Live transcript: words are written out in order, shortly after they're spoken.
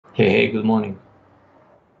Hey, good morning.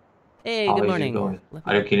 Hey, How good is it morning. going? Let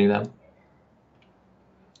Are you me. killing them?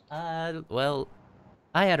 Well,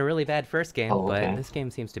 I had a really bad first game, Oh, but okay. this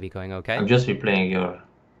game seems to be going okay. I'm just replaying your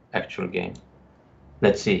actual game.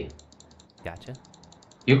 Let's see. Gotcha.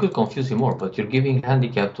 You could confuse him more, but you're giving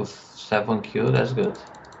handicap to 7Q. That's good.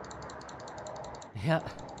 Yeah.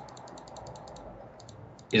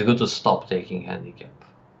 It's good to stop taking handicap.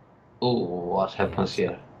 Oh, what Yeah. happens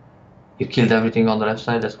here? You killed everything on the left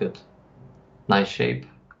side. That's good. Nice shape.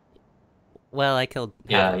 Well, I killed half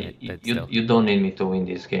Yeah, of you, it, but you, still. you don't need me to win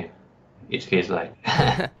this game. It feels like.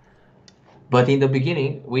 But in the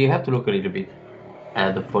beginning, we have to look a little bit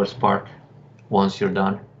at the first part once you're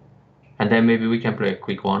done. And then maybe we can play a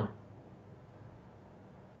quick one.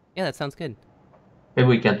 Yeah, that sounds good. Maybe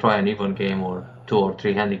we can try an even game or two or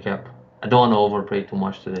three handicap. I don't want to overplay too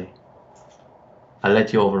much today. I'll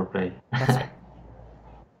let you overplay. That's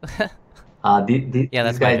yeah,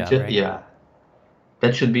 This that's my guy, job, right? yeah,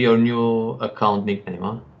 that should be your new account nickname,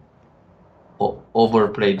 huh?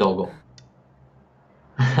 Overplay Doggo.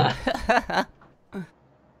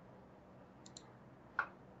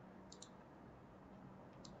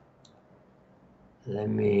 Let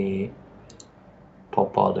me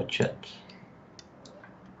pop out the chat.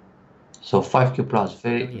 So 5Q plus, Oh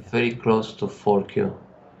very, yeah. very close to 4Q.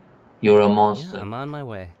 You're a Yeah, monster. I'm on my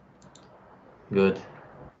way. Good.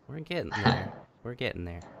 We're getting there. We're getting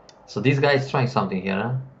there. So this guy is trying something here,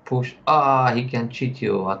 huh? Push. He can cheat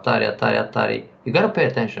you. Atari, Atari, Atari. You gotta pay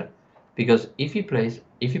attention, because if he plays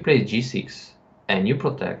G6 and you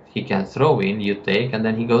protect, he can throw in, you take, and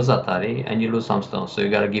then he goes Atari, and you lose some stones. So you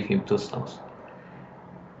gotta give him two stones.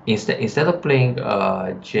 Instead of playing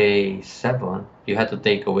J7, you had to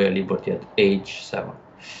take away a liberty at H7.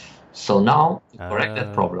 So now to correct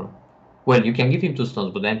that Uh, problem, well, you can give him two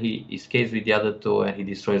stones, but then he escapes with the other two and he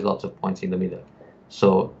destroys lots of points in the middle.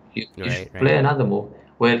 So you right, should right. play another move.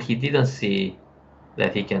 Well, he didn't see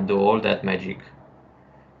that he can do all that magic.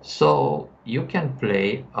 So you can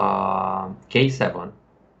play K7,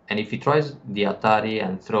 and if he tries the Atari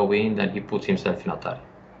and throw in, then he puts himself in Atari.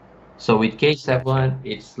 So with Gotcha. K7,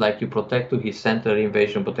 it's like you protect to his center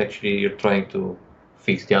invasion, but actually you're trying to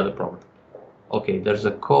fix the other problem. Okay, there's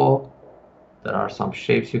a call. There are some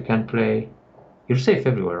shapes you can play. You're safe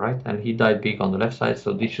everywhere, right? And he died big on the left side,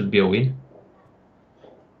 so this should be a win.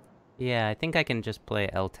 Yeah, I think I can just play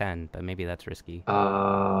L10, but maybe that's risky.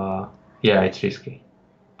 Uh, yeah, it's risky.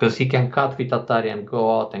 Because he can cut with Atari and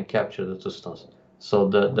go out and capture the two stones. So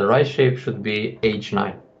the right shape should be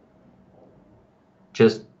H9.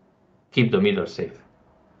 Just keep the middle safe.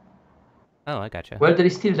 Oh, I gotcha. Well, there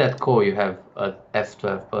is still that core you have at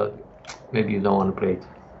F12, but maybe you don't want to play it.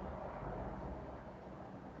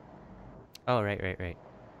 Oh, right, right, right.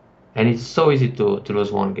 And it's so easy to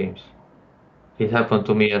lose one games. It happened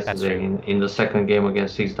to me That's yesterday true. in the second game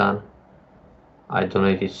against Six Dan. I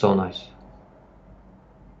donated so nice.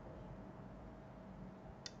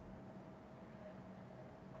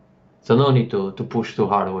 So no need to push too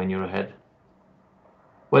hard when you're ahead.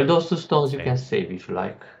 Well, those two stones That's you can fair. save if you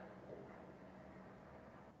like.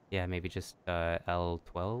 Yeah, maybe just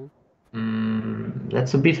L12.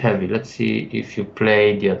 That's a bit heavy. Let's see if you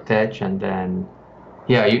play the attach and then...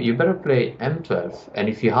 Yeah, you better play M12. And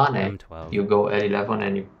if you Hane, M12. you go L11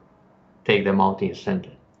 and you take them out in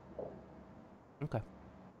center. Okay.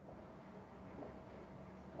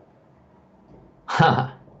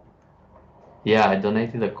 Yeah, I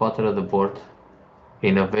donated a quarter of the board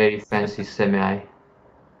in a very fancy semi,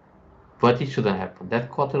 but it shouldn't happen. That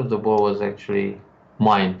quarter of the board was actually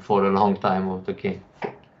mine for a long time of the game,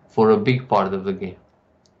 for a big part of the game.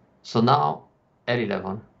 So now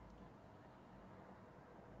L11.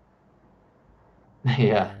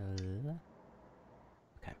 Yeah,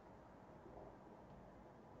 Okay.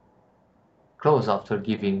 close after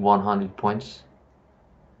giving 100 points.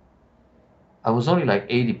 I was only like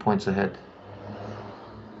 80 points ahead.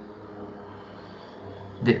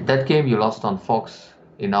 That game you lost on Fox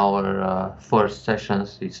in our first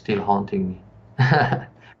sessions is still haunting me.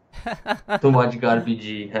 Too much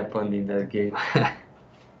garbage happened in that game.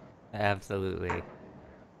 Absolutely.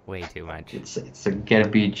 Way too much. It's a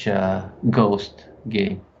garbage ghost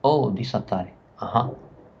game. Oh, this Atari. Uh-huh.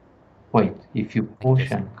 Wait, if you I can push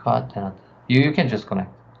just. and cut and you can just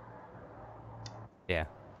connect. Yeah,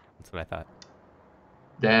 that's what I thought.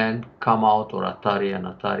 Then come out or Atari and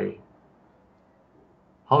Atari.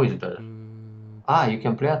 How is it better? Mm, You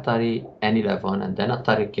can play Atari N11 and then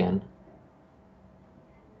Atari again.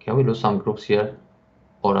 Can we do some groups here?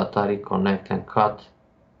 Or Atari connect and cut,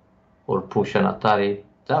 or push an Atari.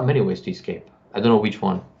 There are many ways to escape. I don't know which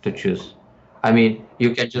one to choose. I mean,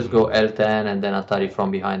 you can just go L10 and then Atari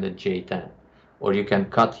from behind the J10. Or you can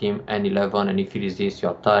cut him N11, and if he resists, you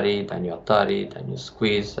Atari, then you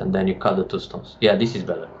squeeze, and then you cut the two stones. Yeah, this is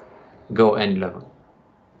better. Go N11.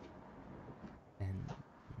 And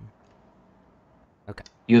okay.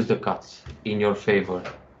 Use the cuts in your favor,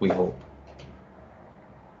 we hope.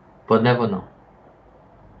 But never know.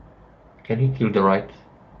 Can he kill the right?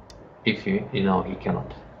 If you know, he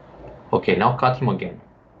cannot. Okay, now cut him again.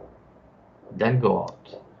 Then go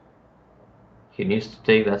out. He needs to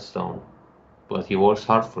take that stone, but he works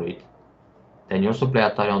hard for it. Then you also play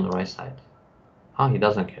Atari on the right side. Ah, he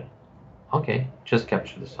doesn't care. Okay, just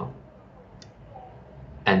capture the stone.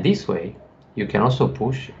 And this way, you can also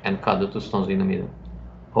push and cut the two stones in the middle.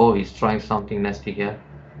 Oh, he's trying something nasty here.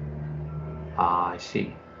 Ah, I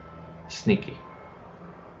see. Sneaky.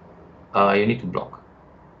 You need to block.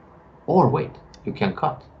 Or wait, you can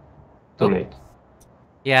cut. Too late.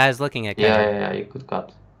 Yeah, I was looking at Yeah, you could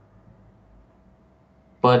cut.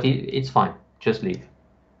 But it's fine. Just leave.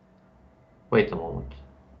 Wait a moment.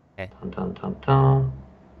 Okay. Dun, dun, dun, dun.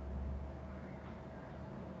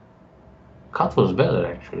 Cut was better,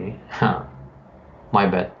 actually. My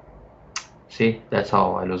bad. See, that's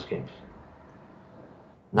how I lose games.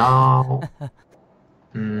 Now,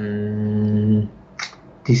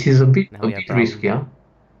 this is a bit risky, huh?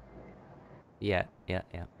 Yeah.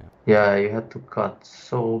 Yeah, you had to cut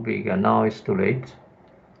so big, and now it's too late.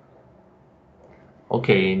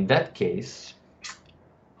 Okay, in that case,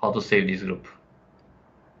 how to save this group?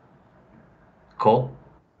 Call?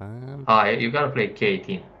 You gotta play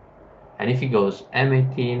K18. And if he goes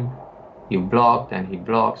M18, you block, then he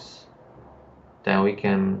blocks, then we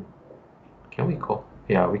can we call?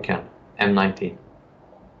 Yeah, we can. M19.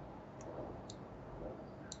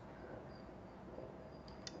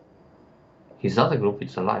 His other group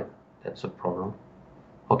is alive. That's a problem.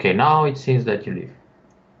 Okay, now it seems that you leave.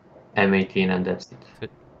 M18 and that's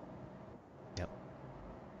it. Yep.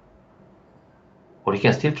 Or he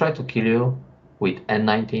can still try to kill you with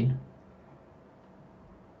N19.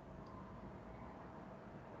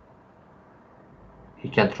 He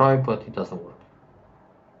can try, but it doesn't work.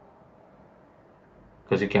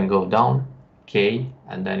 Because you can go down, K,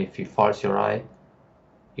 and then if he fires your eye,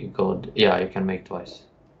 you go, yeah, you can make twice.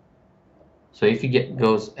 So if he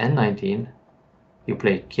goes N19, you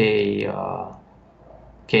play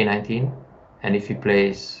K19, and if he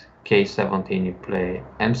plays K17, you play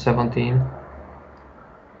M17,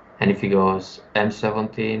 and if he goes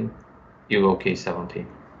M17, you go K17.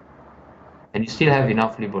 And you still have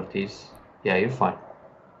enough liberties. Yeah, you're fine.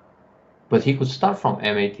 But he could start from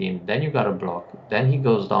M18, then you gotta block, then he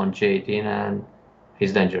goes down J18, and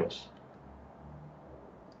he's dangerous.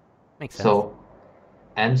 Makes sense. So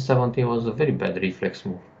M17 was a very bad reflex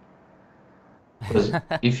move. Because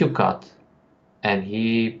if you cut and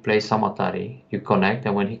he plays some Atari, you connect,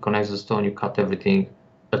 and when he connects the stone, you cut everything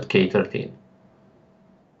at K13.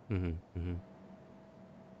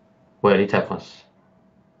 Well, it happens.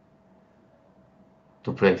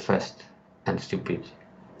 To play fast and stupid.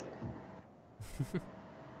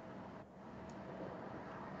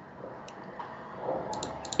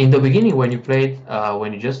 In the beginning, when you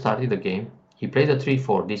just started the game, he played a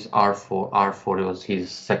 3-4. This R4 was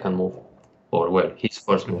his second move, or well, his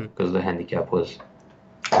first move, because the handicap was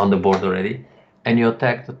on the board already. And you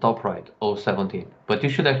attack the top right, 017. But you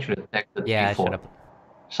should actually attack the P4.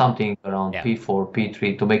 Something around P4,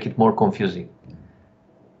 P3 to make it more confusing.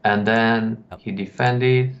 And then he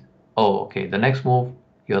defended. Oh, okay. The next move,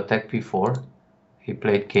 you attack P4. He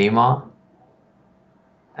played Keima.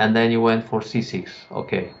 And then you went for C6.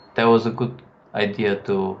 Okay, that was a good idea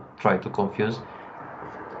to try to confuse.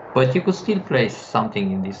 But you could still place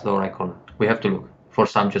something in this lower icon. We have to look for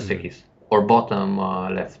some Josekis. Or bottom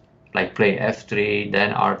left. Like play F3,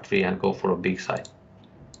 then R3 and go for a big side.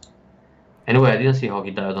 Anyway, I didn't see how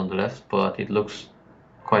he died on the left, but it looks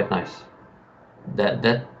quite nice.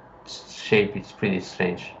 That shape is pretty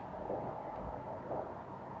strange.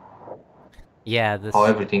 Yeah,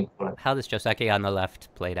 how this Joseki on the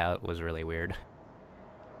left played out was really weird.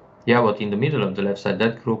 Yeah, but in the middle of the left side,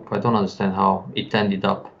 that group, I don't understand how it ended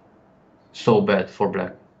up so bad for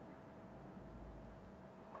black.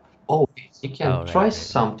 Oh, he can try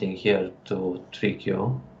something here to trick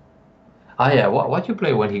you. Ah, yeah, what you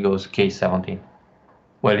play when he goes K17?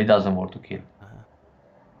 Well, it doesn't work to kill.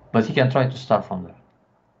 But he can try to start from there.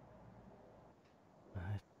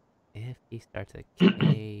 If he starts at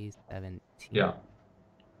K17. Yeah.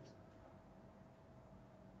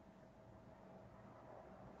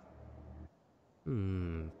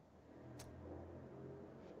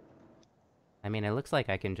 I mean, it looks like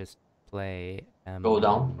I can just play Go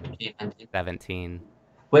down, K19. 17.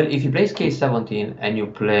 Well, if he plays K17 and you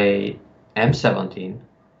play M17,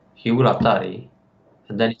 he will Atari,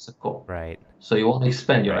 and then it's a call. Right. So you want to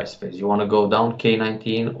expand your Right. ice space. You want to go down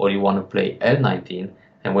K19 or you want to play L19.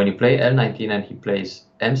 And when you play L19 and he plays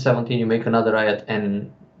M17, you make another eye at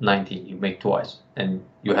N19. You make twice, and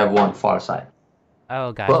you have one far side.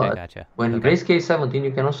 Oh, gotcha, But gotcha. when he Okay. plays K17,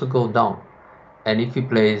 you can also go down. And if he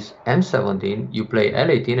plays M17, you play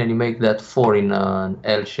L18 and you make that 4 in an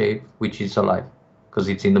L shape, which is alive. Because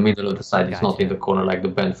it's in the middle of the side, it's not in the Gotcha. corner like the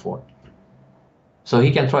band 4. So he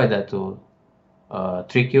can try that to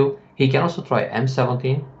trick you. He can also try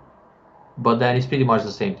M17, but then it's pretty much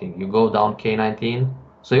the same thing. You go down K19,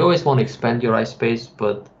 so you always want to expand your ice space,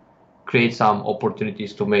 but create some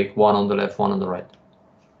opportunities to make one on the left, one on the right.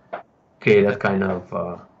 Okay, that kind of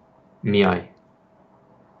Miai.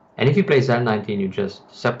 And if he plays L19, you just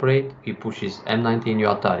separate. He pushes M19, you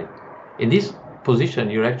Atari. In this position,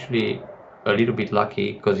 you're actually a little bit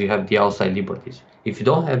lucky because you have the outside liberties. If you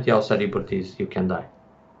don't have the outside liberties, you can die.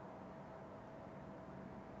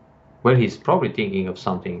 Well, he's probably thinking of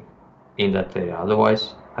something in that area.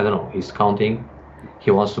 Otherwise, I don't know. He's counting.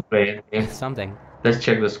 He wants to play anything. Something. Let's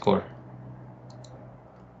check the score.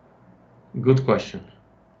 Good question.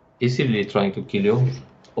 Is he really trying to kill you?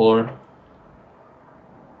 Or,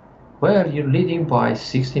 well, you're leading by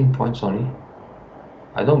 16 points only.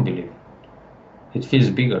 I don't believe. It feels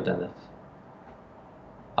bigger than that.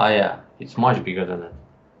 Ah, yeah, it's much bigger than that.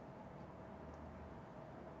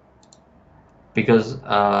 Because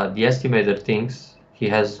the estimator thinks he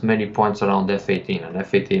has many points around F18, and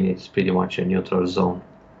F18 is pretty much a neutral zone.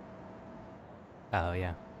 Oh,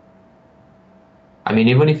 yeah. I mean,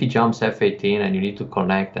 even if he jumps F18 and you need to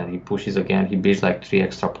connect and he pushes again, he builds like 3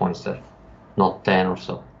 extra points there, not 10 or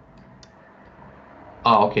so.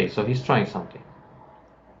 Oh, okay, so he's trying something.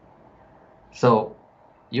 So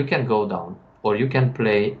you can go down, or you can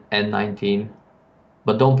play N19,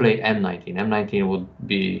 but don't play M19. M19 would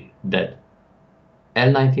be dead.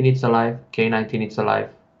 L19 it's alive, K19 it's alive,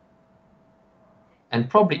 and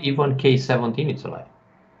probably even K17 it's alive.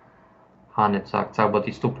 Hanet zack, but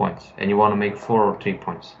it's 2 points, and you want to make 4 or 3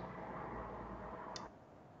 points.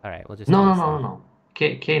 Alright, we'll just No, do no, this no, then. no, no.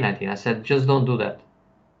 K19. I said just don't do that.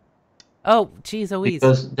 Oh, jeez Louise.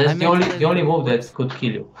 Because that's I the meant only move whoops. that could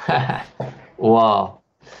kill you. Wow.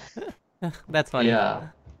 That's funny. Yeah.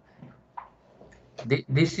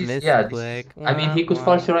 This is Misclick. I mean, Wah, he could wah.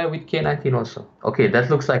 falsify with K19 also. Okay,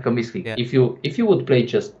 that looks like a misclick. Yeah. If you would play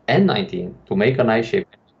just N19 to make an eye shape,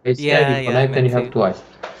 yeah, Yeah, you yeah, I connect and meant you have to. 2 eyes.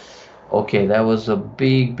 Okay, that was a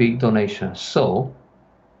big donation. So,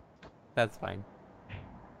 That's fine.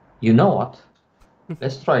 you know what?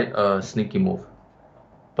 Let's try a sneaky move.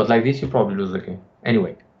 But like this, you probably lose the game.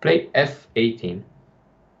 Anyway, play F18.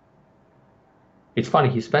 It's funny,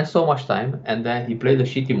 he spent so much time and then he played a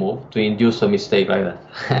shitty move to induce a mistake like that.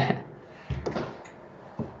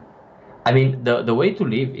 I mean, the way to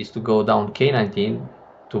live is to go down K19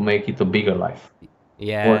 to make it a bigger life. Or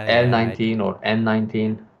Yeah, yeah. L19 or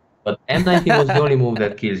N19. But M19 was the only move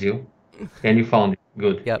that kills you. And you found it.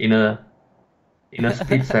 Good. Yep. In a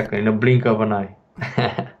split second, in a blink of an eye.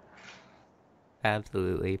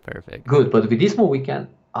 Absolutely perfect. Good, but with this move we can...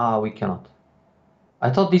 Ah, we cannot. I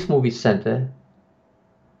thought this move is center.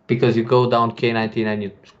 Because you go down K19 and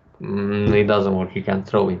you... it doesn't work, you can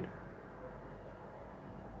throw in.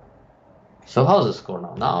 So how's the score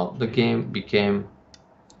now? Now the game became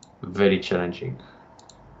very challenging.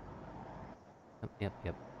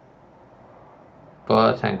 Yep.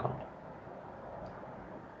 But hang on.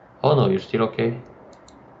 Oh no, you're still okay.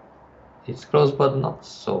 It's close but not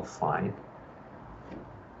so fine.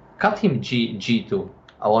 Cut him G2.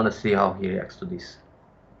 I want to see how he reacts to this.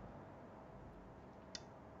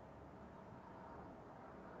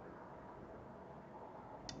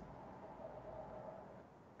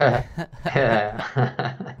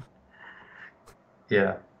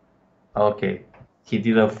 Yeah. Okay. He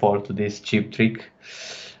didn't fall to this cheap trick.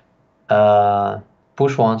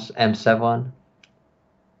 Push once, M7.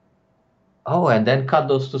 Oh, and then cut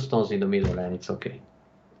those 2 stones in the middle and it's okay.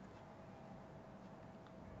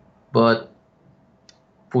 But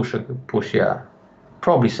push, yeah.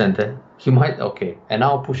 Probably center. He might, okay. And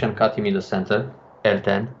now push and cut him in the center.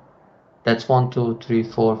 L10. That's 1, 2, 3,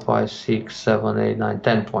 4, 5, 6, 7, 8, 9,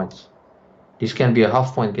 10 points. This can be a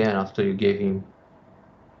half point gain after you gave him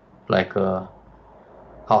like half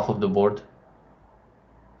of the board.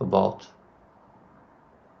 About.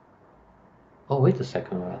 Oh, wait a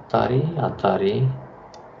second. Atari.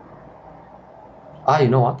 Ah, you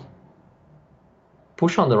know what?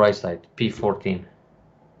 Push on the right side, P14.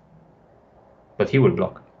 But he will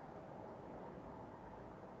block.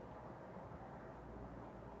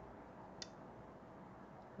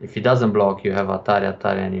 If he doesn't block, you have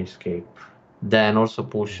Atari, and you escape. Then also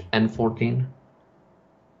push N14.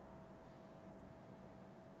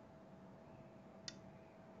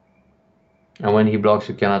 And when he blocks,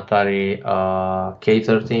 you can Atari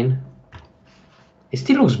K13. It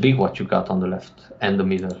still looks big what you got on the left and the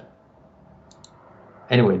middle.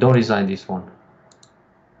 Anyway, don't resign this one.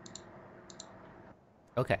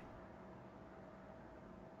 Okay.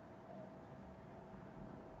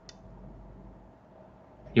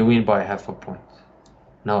 You win by half a point.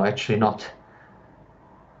 No, actually not.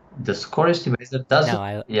 The score estimator doesn't. No,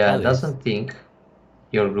 I lose. Doesn't think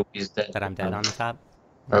your group is dead. That I'm dead on the top?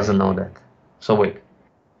 Doesn't know that. So wait.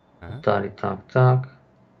 Uh-huh. Tak.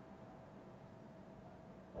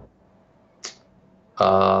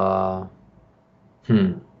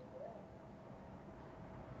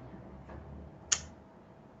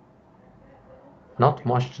 Not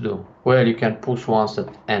much to do. Well, you can push once at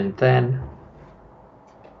N10.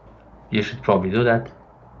 You should probably do that.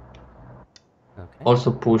 Okay.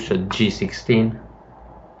 Also push at G16.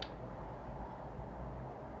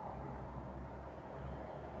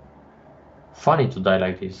 Funny to die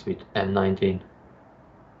like this with N19.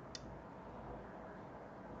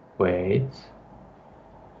 Wait.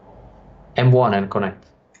 M1 and connect.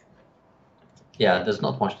 Yeah, there's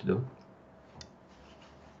not much to do.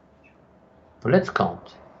 But let's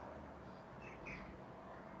count.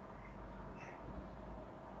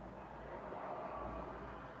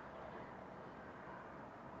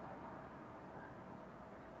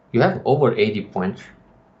 You have over 80 points.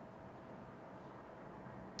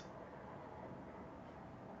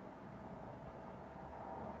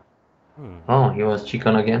 Oh, he was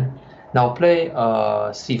chicken again. Now play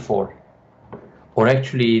C4. Or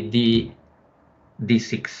actually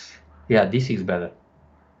D6. Yeah, D6 better.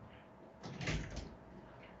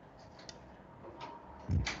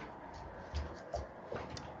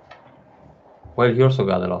 Well, he also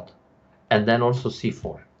got a lot. And then also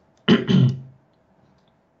C4.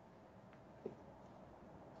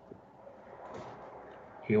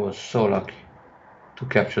 He was so lucky to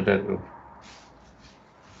capture that group.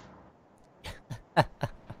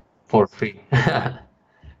 For free.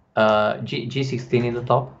 G16 in the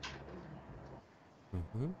top.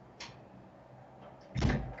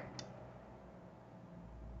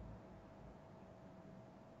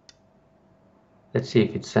 Let's see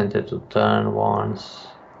if it's sent it to turn once.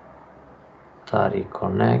 Atari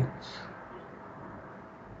connect.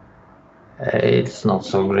 It's not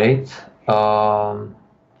so great.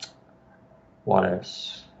 What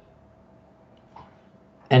else?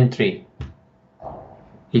 N3.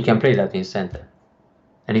 He can play that in center.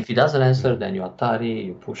 And if he doesn't answer, then you Atari,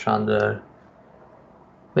 you push under.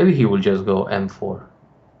 Maybe he will just go M4.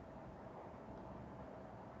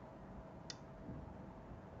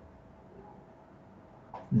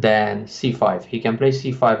 Then C5. He can play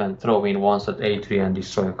C5 and throw in once at A3 and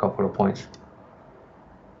destroy a couple of points.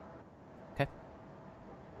 Okay.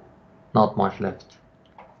 Not much left.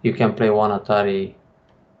 You can play one Atari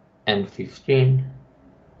N15.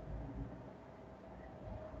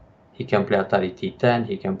 He can play Atari T10.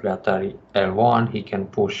 He can play Atari L1. He can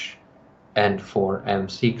push N4,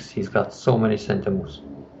 M6. He's got so many center moves.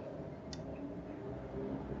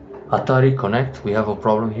 Atari connect. We have a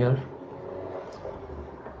problem here.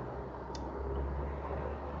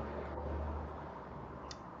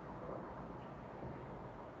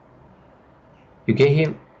 You gave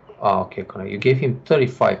him, okay, connect. You gave him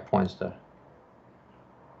 35 points there.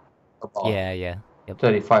 About Yeah. Yep.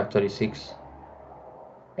 35, 36.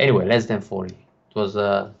 Anyway, less than 40. It was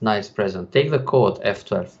a nice present. Take the code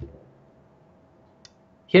F12.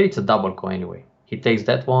 Here it's a double code anyway. He takes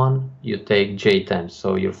that one, you take J10,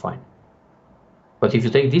 so you're fine. But if you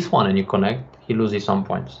take this one and you connect, he loses some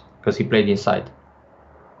points because he played inside.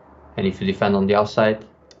 And if you defend on the outside,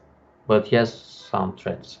 but he has some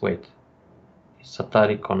threats. Wait. It's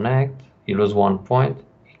Atari connect, you lose 1 point,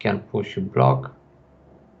 he can push you block.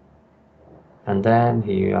 And then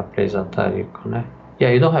he plays Atari connect. Yeah,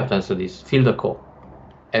 you don't have to answer this. Fill the call.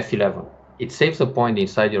 F11. It saves a point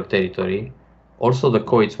inside your territory. Also the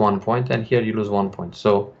call is 1 point and here you lose 1 point.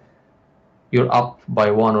 So you're up by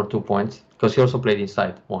 1 or 2 points because you also played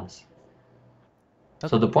inside once. Okay.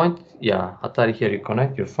 So the point, yeah, Atari here you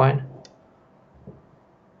connect, you're fine.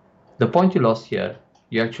 The point you lost here,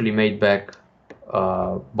 you actually made back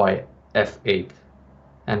by F8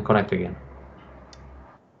 and connect again.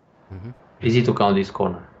 Easy to count this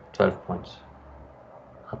corner, 12 points.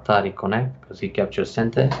 Atari connect because he captures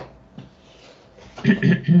center.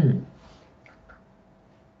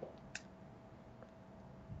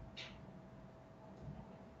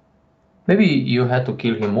 Maybe you had to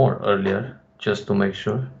kill him more earlier just to make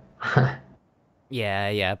sure.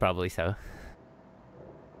 Yeah, probably so.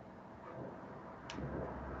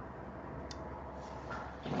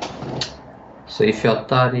 So if your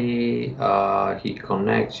Atari, he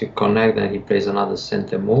connects, you connect, then he plays another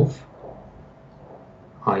center move.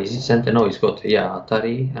 Is it center? No, it's good. Yeah,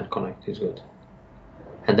 Atari and connect is good.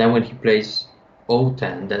 And then when he plays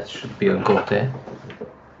O10, that should be a gote.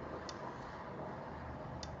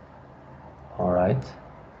 All right.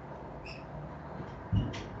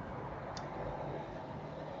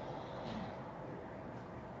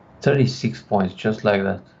 $36 points, just like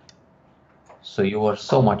that. So you were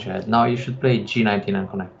so much ahead. Now you should play G19 and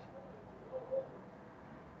connect.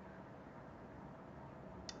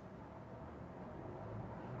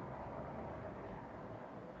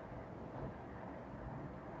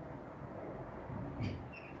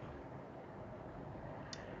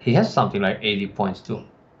 He has something like 80 points too.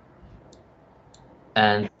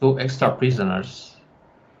 And 2 extra prisoners.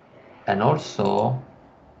 And also,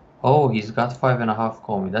 oh, he's got 5.5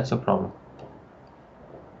 komi. That's a problem.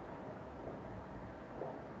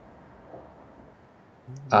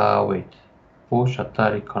 Wait. Push,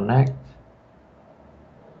 Atari, connect.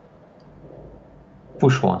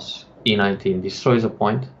 Push once. E19 destroys a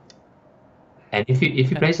point. And if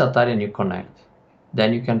you plays Atari and you connect,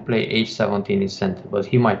 then you can play H17 in center. But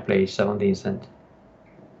he might play H17 in center.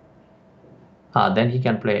 Then he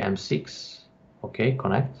can play M6. Okay,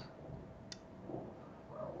 connect.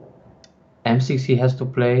 M6 he has to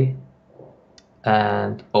play,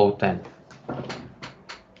 and O10.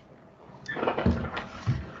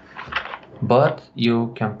 But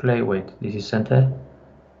you can play, wait, this is center.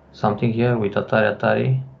 Something here with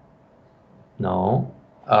Atari. No.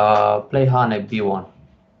 Play Hane B1.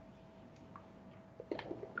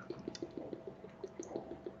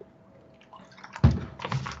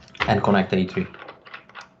 And connect A3.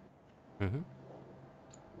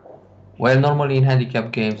 Well, normally in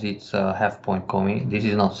handicap games it's half point komi. This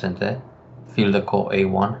is not center. Fill the ko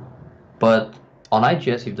A1. But on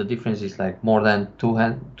IGS, if the difference is like more than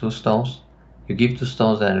two stones, you give 2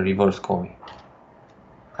 stones and reverse komi.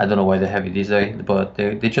 I don't know why they have it this way, but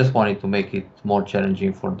they just wanted to make it more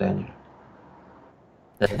challenging for Daniel.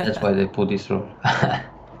 That's why they put this rule.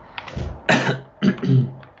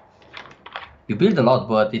 You build a lot,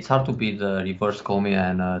 but it's hard to beat the reverse komi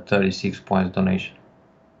and 36 points donation.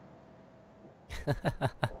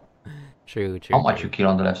 True. How much you kill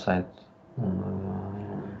on the left side?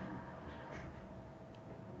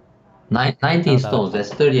 19 stones,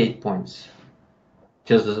 that's 38 points.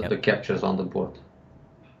 Just the captures on the board.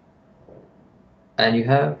 And you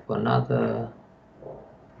have another...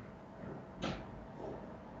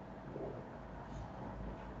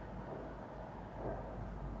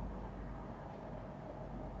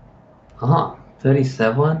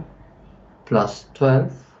 37 plus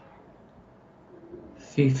 12,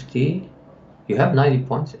 50. You have 90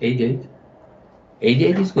 points, 88.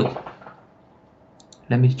 88 is good.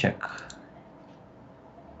 Let me check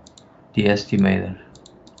the estimator.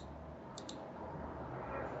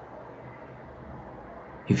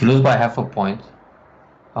 If you lose by half a point,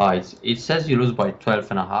 it says you lose by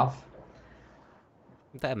 12.5.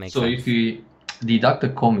 That makes sense. So if you deduct the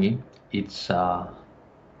komi, it's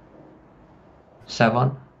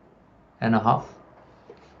 7.5.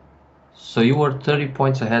 So you were 30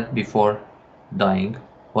 points ahead before dying.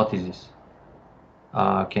 What is this?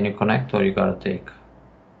 Can you connect or you gotta take?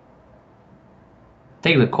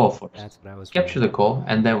 Take the call first. That's what I was Capture the call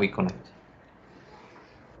and then we connect.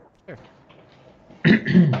 Sure.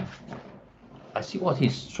 I see what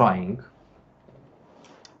he's trying.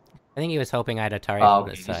 I think he was hoping I'd Atari from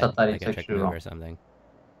this side, like a trick move wrong. or something.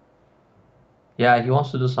 Yeah, he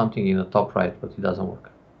wants to do something in the top right, but it doesn't work.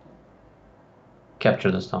 Capture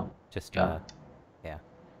the stone. Just, yeah. Yeah.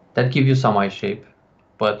 That gives you some eye shape,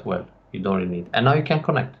 but well, you don't really need. And now you can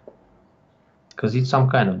connect. Because it's some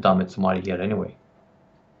kind of dumb Etsumari here anyway.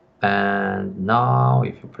 And now,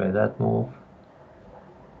 if you play that move,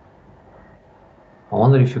 I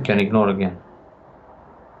wonder if you can ignore again.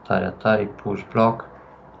 Atari, push, block.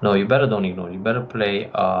 No, you better don't ignore. You better play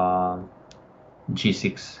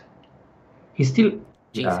G6. He still,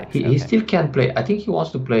 he still can play. I think he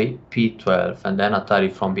wants to play P12 and then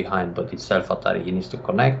Atari from behind, but it's self Atari. He needs to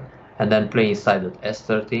connect and then play inside at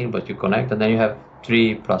S13, but you connect and then you have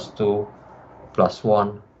 3 plus 2 plus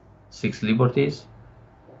 1, 6 liberties.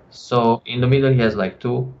 So in the middle he has like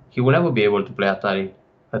 2. He will never be able to play Atari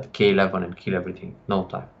at K11 and kill everything. No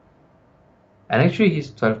time. And actually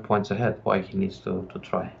he's 12 points ahead. Why he needs to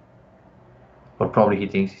try? Or probably he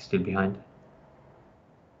thinks he's still behind.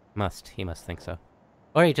 He must think so.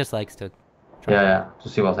 Or he just likes to try. Yeah, to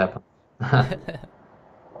see what happens.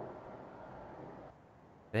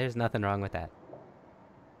 There's nothing wrong with that.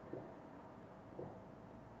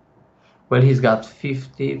 Well, he's got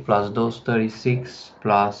 50 plus those 36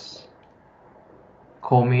 plus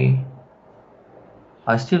Komi.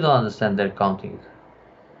 I still don't understand their counting.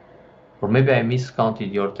 Or maybe I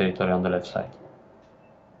miscounted your territory on the left side.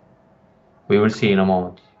 We will see in a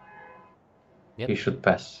moment. Yep. He should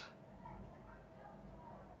pass.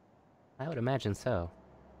 I would imagine so.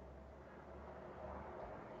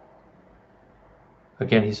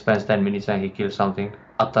 Again, he spends 10 minutes and he kills something.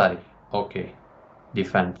 Atari. Okay.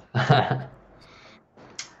 Defend.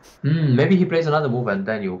 Maybe he plays another move and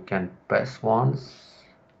then you can pass once.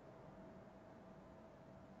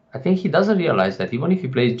 I think he doesn't realize that even if he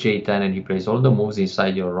plays J10 and he plays all the moves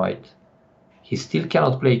inside your right, he still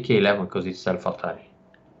cannot play K11 because it's self-Atari.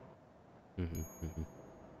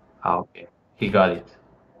 Okay. He got it.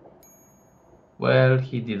 Well,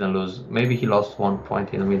 he didn't lose. Maybe he lost 1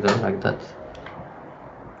 point in the middle like that.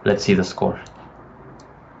 Let's see the score.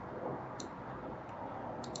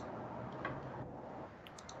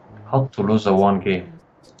 How to lose a one game.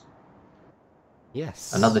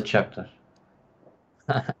 Yes. Another chapter.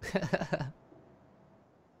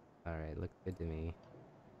 Alright, looks good to me.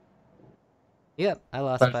 Yep, I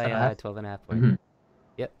lost by 12.5 points.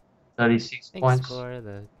 Yep. 36 points. For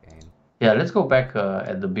the game. Yeah, let's go back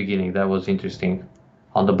at the beginning. That was interesting.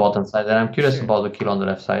 On the bottom side. And I'm curious about the kill on the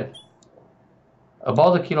left side.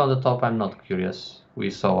 About the kill on the top, I'm not curious. We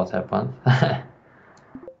saw what happened.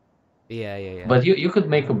 Yeah. But you could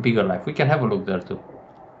make a bigger life. We can have a look there too.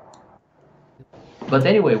 But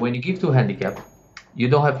anyway, when you give 2 handicap, you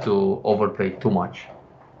don't have to overplay too much.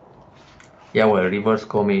 Yeah, well, reverse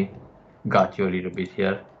Komi got you a little bit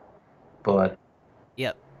here. But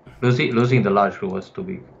yep, losing the large crew was too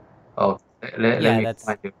big. Oh, let me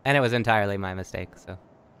find you. And it was entirely my mistake, so.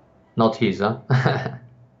 Not his, huh?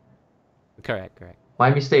 Correct. My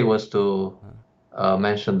mistake was to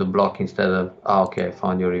mention the block instead of... okay, I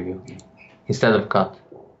found your review. Instead of cut.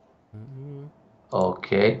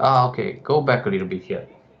 Okay. Okay, go back a little bit here.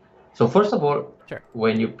 So first of all,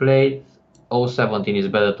 when you played 017, it's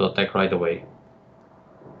better to attack right away.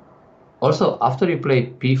 Also, after you play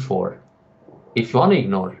p4, if you want to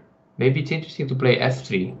ignore, maybe it's interesting to play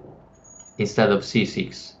f3 instead of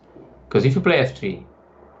c6. Because if you play f3,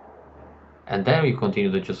 and then we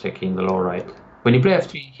continue the Joseki in the lower right, when you play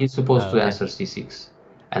f3, he's supposed to answer c6.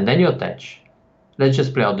 And then you attach. Let's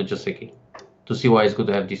just play out the Joseki to see why it's good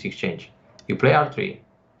to have this exchange. You play r3,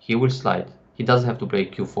 he will slide. He doesn't have to play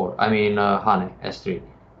q4. I mean Hane, s3.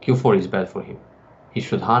 q4 is bad for him. He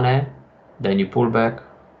should Hane, then you pull back.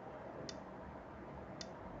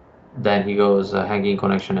 Then he goes hanging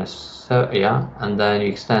connection s, yeah, and then you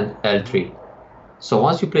extend l3. So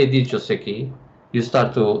once you play this Joseki, you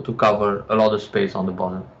start to cover a lot of space on the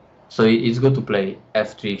bottom. So it's good to play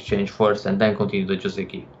f3 exchange first and then continue the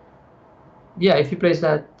Joseki. Yeah, if he plays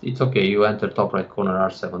that, it's okay. You enter top right corner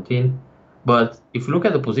r17. But if you look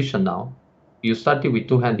at the position now, you started with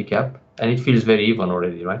 2 handicap and it feels very even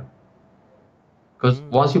already, right? Because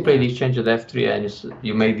once you play the exchange at f3 and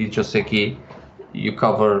you make the Joseki, you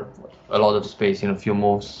cover a lot of space in a few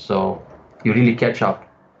moves, so you really catch up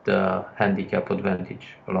the handicap advantage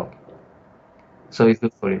a lot. So it's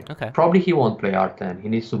good for him. Okay. Probably he won't play r10. He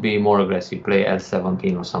needs to be more aggressive, play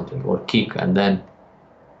l17 or something, or kick, and then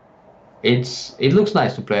it looks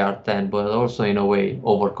nice to play r10, but also in a way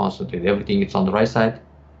over-concentrate. Everything is on the right side.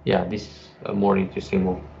 Yeah, this is a more interesting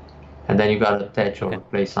move. And then you got attach or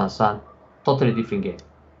play Sansan. Totally different game.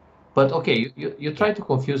 But okay, you try to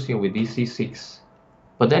confuse him with dc6.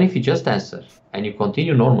 But then if you just answer and you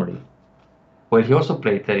continue normally, well, he also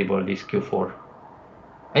played terrible this q4.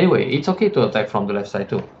 Anyway, it's okay to attack from the left side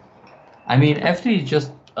too. I mean, f3 is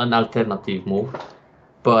just an alternative move.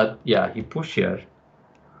 But yeah, he pushed here.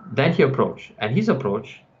 Then he approach. And his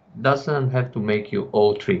approach doesn't have to make you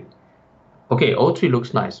o3. Okay, o3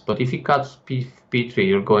 looks nice. But if he cuts p3,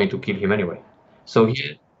 you're going to kill him anyway. So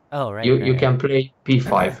here, you can play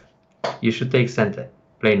p5. You should take center.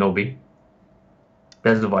 Play no b.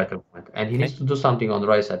 That's the vital point. And he needs to do something on the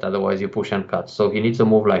right side, otherwise you push and cut. So he needs a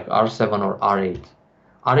move like r7 or r8.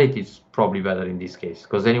 r8 is probably better in this case,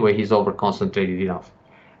 because anyway he's over-concentrated enough.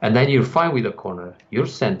 And then you're fine with the corner, you're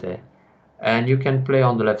center, and you can play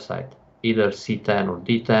on the left side. Either c10 or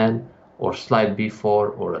d10, or slide b4,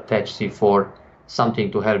 or attach c4,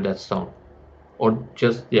 something to help that stone. Or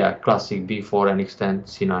just, yeah, classic b4 and extend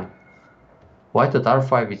c9. White at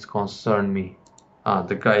r5 is concerned me.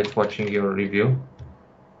 The guy is watching your review.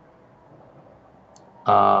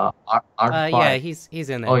 R5. Yeah, he's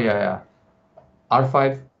in there. Oh yeah.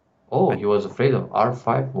 R5. Oh, he was afraid of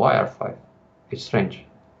R5? Why R5? It's strange.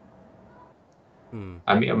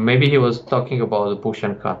 I mean, maybe he was talking about the push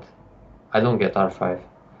and cut. I don't get R5.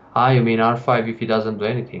 Ah, you mean R5 if he doesn't do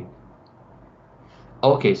anything?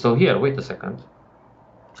 Okay, so here, wait a second.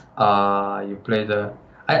 You play the...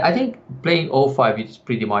 I think playing O5 is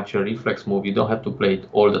pretty much a reflex move. You don't have to play it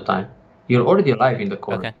all the time. You're already alive in the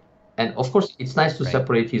corner. Okay. And of course, it's nice to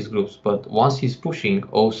separate his groups, but once he's pushing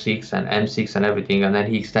O6 and M6 and everything, and then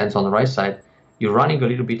he extends on the right side, you're running a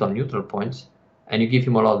little bit on neutral points, and you give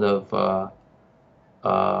him a lot of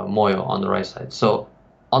moyo on the right side. So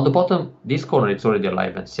on the bottom, this corner, it's already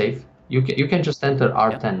alive and safe. You can just enter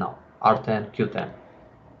R10 now. R10, Q10.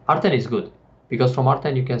 R10 is good, because from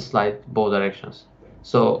R10 you can slide both directions.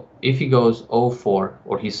 So if he goes O4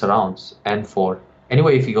 or he surrounds N4,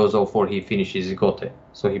 anyway, if he goes O4, he finishes Gote.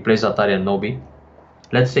 So he plays Atari and Nobi.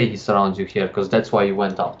 Let's say he surrounds you here, because that's why you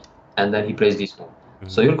went out. And then he plays this one.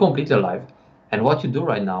 So you're completely alive. And what you do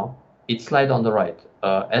right now, it's slide on the right.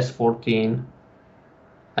 S14,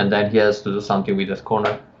 and then he has to do something with that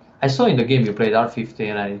corner. I saw in the game you played R15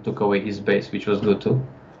 and he took away his base, which was good too.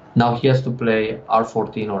 Now he has to play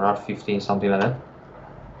R14 or R15, something like that.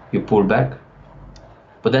 You pull back.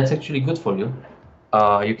 But that's actually good for you.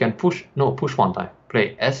 You can push one time.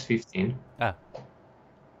 Play S15.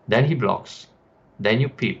 Then he blocks. Then you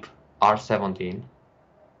peep R17.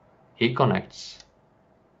 He connects.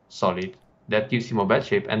 Solid. That gives him a bad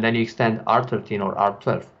shape. And then you extend R13 or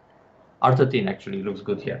R12. R13 actually looks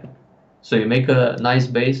good here. So you make a nice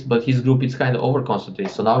base, but his group is kind of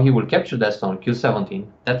over-concentrated. So now he will capture that stone, Q17.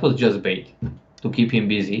 That was just bait to keep him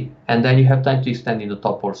busy. And then you have time to extend in the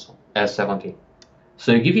top also, S17.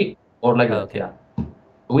 So you give him, or like that, yeah.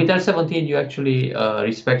 With L17, you actually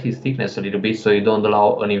respect his thickness a little bit, so you don't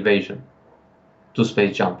allow an invasion.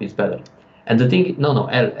 Two-space jump is better. And the thing,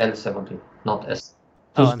 L17, not S.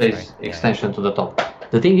 Two-space extension to the top.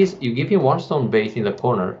 The thing is, you give him one stone bait in the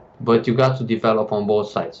corner, but you got to develop on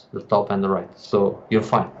both sides, the top and the right. So you're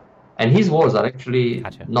fine. And his walls are actually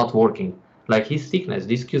not working. Like his thickness,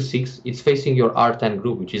 this Q6, it's facing your R10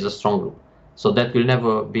 group, which is a strong group. So that will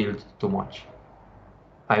never build too much.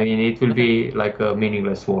 I mean, it will be like a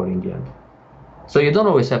meaningless wall in the end. So you don't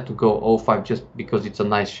always have to go O5 just because it's a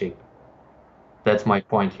nice shape. That's my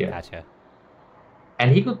point here. Gotcha.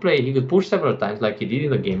 And he could push several times like he did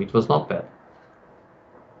in the game. It was not bad.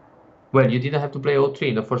 Well, you didn't have to play O3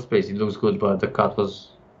 in the first place. It looks good, but the cut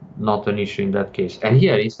was not an issue in that case. And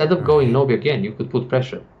here, instead of going Nobi again, you could put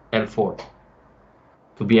pressure, L4,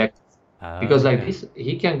 to be active. Because like this,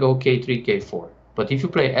 he can go K3, K4. But if you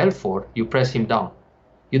play L4, you press him down.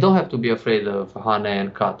 You don't have to be afraid of Hane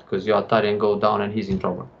and cut, because your Atarian go down and he's in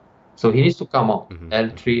trouble. So he needs to come up,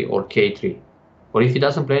 L3 or K3. Or if he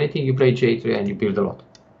doesn't play anything, you play J3 and you build a lot.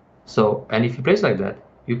 So, and if he plays like that,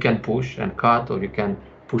 you can push and cut, or you can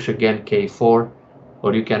push again K4,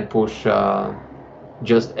 or you can push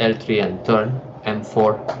just L3 and turn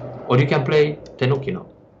M4, or you can play Tenuki now.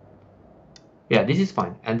 Yeah, this is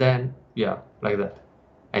fine. And then, yeah, like that.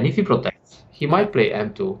 And if he protects, he might play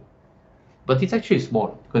M2, but it's actually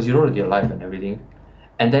small because you're already alive and everything.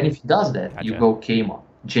 And then if he does that, you go Keima,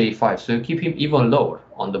 J5, so you keep him even lower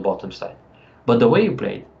on the bottom side. But the way you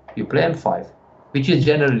play it, you play M5, which is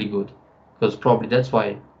generally good, because probably that's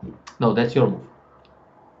why, no, that's your move.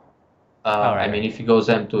 I mean, if he goes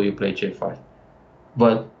M2, you play J5.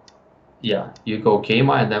 But yeah, you go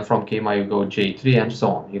Keima, and then from Keima you go J3 and so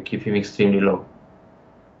on. You keep him extremely low.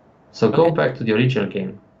 So go back to the original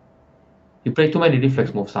game. You play too many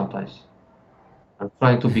reflex moves sometimes. I'm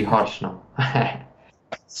trying to be harsh now.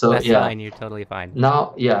 So that's fine, you're totally fine.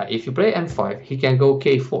 Now, yeah, if you play M5, he can go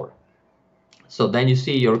K4. So then you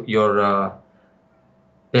see your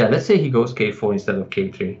yeah, let's say he goes K4 instead of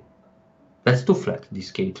K3. That's too flat,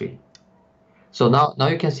 this K3. So now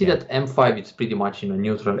you can see that M5 is pretty much in a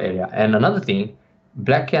neutral area. And another thing,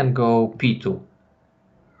 black can go P2.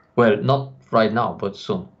 Well, not right now, but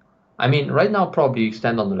soon. I mean, right now probably you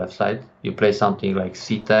extend on the left side. You play something like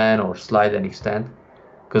C10 or slide and extend,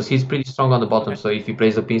 because he's pretty strong on the bottom. So if he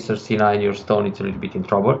plays a pincer C9, your stone, it's a little bit in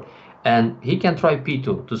trouble. And he can try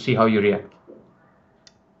P2 to see how you react.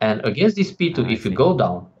 And against this P2, if you go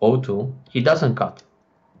down O2, he doesn't cut.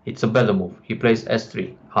 It's a better move. He plays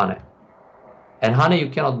S3, Hane. And Hane you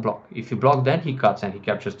cannot block. If you block, then he cuts and he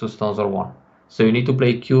captures 2 stones or 1. So you need to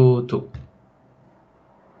play Q2.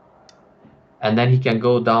 And then he can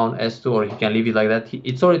go down S2, or he can leave it like that.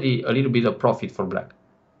 It's already a little bit of profit for black,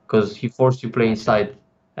 because he forced you play inside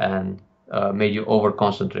and made you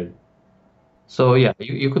over-concentrate. So yeah,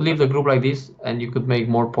 you could leave the group like this, and you could make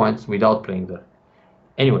more points without playing there.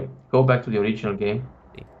 Anyway, go back to the original game.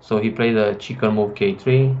 So he played a chicken move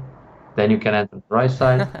K3. Then you can enter the right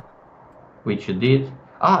side, which you did.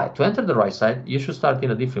 To enter the right side, you should start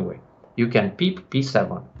in a different way. You can peep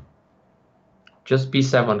p7. Just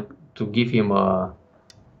p7 to give him a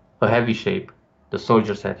heavy shape. The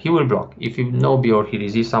soldier said he will block. If you no b or he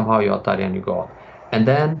resists, somehow you Atari and you go out. And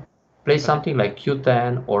then play something like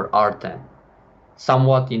q10 or r10.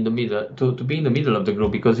 Somewhat in the middle, to be in the middle of the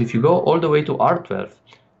group, because if you go all the way to r12,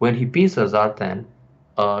 when he pincers r10,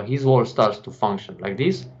 his wall starts to function like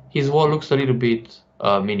this. His wall looks a little bit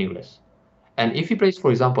meaningless. And if he plays,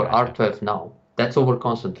 for example, r12 now, that's over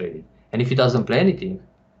concentrated. And if he doesn't play anything,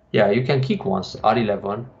 yeah, you can kick once,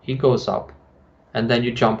 r11, he goes up, and then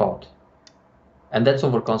you jump out. And that's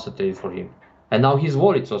over concentrated for him. And now his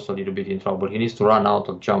wall is also a little bit in trouble. He needs to run out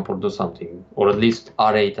or jump or do something, or at least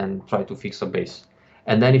r8 and try to fix a base.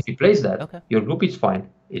 And then if he plays that, your group is fine.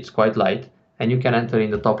 It's quite light, and you can enter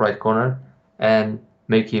in the top right corner and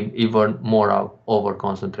make him even more over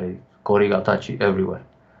concentrated. Koriga Tachi everywhere.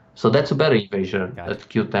 So that's a better invasion at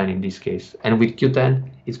q10 in this case. And with q10,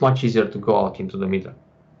 it's much easier to go out into the middle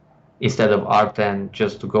instead of r10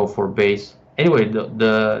 just to go for base. Anyway,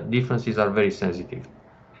 the differences are very sensitive.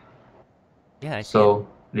 Yeah, I see so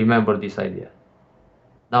remember this idea.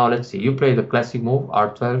 Now let's see. You play the classic move,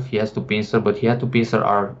 r12. He has to pincer, but he had to pincer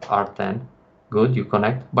r10. Good, you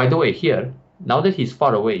connect. By the way, here, now that he's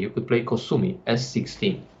far away, you could play Kosumi,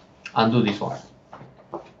 s16. Undo this one.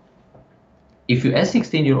 If you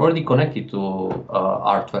s16, you're already connected to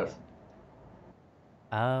r12.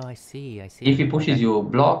 Oh, I see. If he pushes, you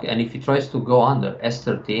block, and if he tries to go under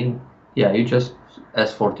s13, yeah, you just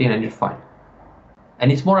s14 and you're fine.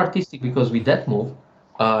 And it's more artistic because with that move,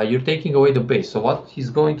 you're taking away the base. So what he's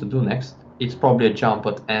going to do next, it's probably a jump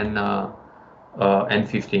at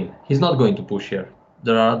n15. He's not going to push here.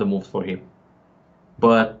 There are other moves for him.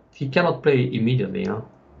 But he cannot play immediately, you know?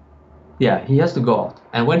 Yeah, he has to go out.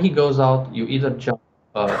 And when he goes out, you either jump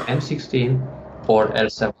m16 or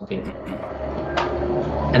l17.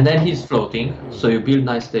 And then he's floating, so you build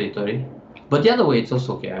nice territory. But the other way, it's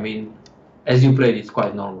also okay. I mean, as you played, it's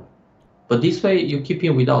quite normal. But this way, you keep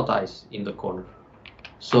him without eyes in the corner.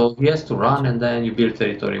 So he has to run, and then you build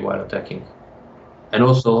territory while attacking. And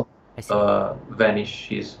also vanish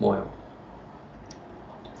his Moyo.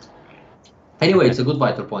 Anyway, it's a good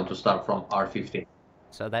vital point to start from r15.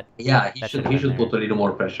 So that he should put a little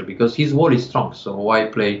more pressure because his wall is strong. So why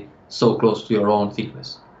play so close to your own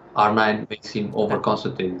thickness? r9 makes him over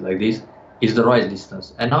concentrated like this. Is the right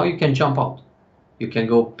distance, and now you can jump out. You can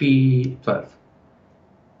go p12,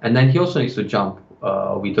 and then he also needs to jump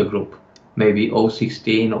with a group, maybe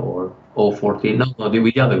o16 or o14. No,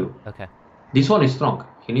 with the other group. Okay. This one is strong.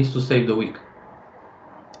 He needs to save the weak.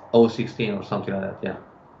 o16 or something like that. Yeah.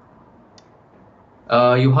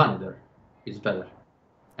 Yuhan there is better,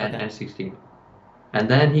 and n16, and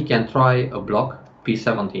then he can try a block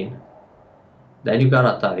p17. Then you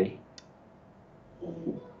got Atari,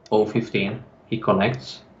 o15, he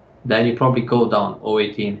connects. Then you probably go down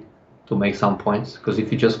o18 to make some points, because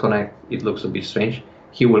if you just connect, it looks a bit strange.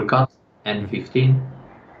 He will cut n15,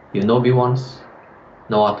 you know b once,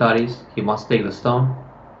 no Ataris, he must take the stone.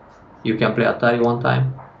 You can play Atari one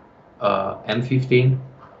time, m15,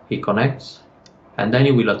 he connects, and then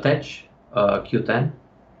you will attach q10,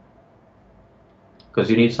 because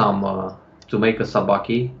you need some to make a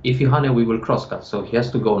sabaki. If you hane, we will crosscut, so he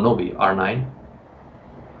has to go nobi, r9.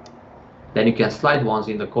 Then you can slide once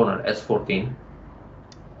in the corner, s14.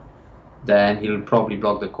 Then he'll probably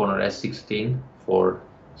block the corner, s16 for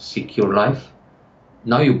secure life.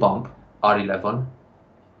 Now you bump, r11.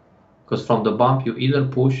 Because from the bump, you either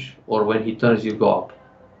push, or when he turns, you go up.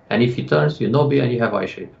 And if he turns, you nobi and you have I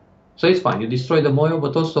shape. So it's fine, you destroy the moyo,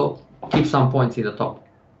 but also keep some points in the top.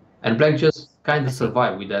 And black just kind of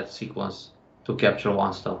survive with that sequence to capture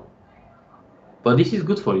one stone. But this is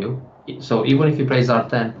good for you. So even if he plays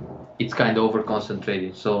r10, it's kind of over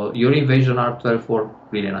concentrated. So your invasion r12 for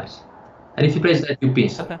really nice. And if he plays that, you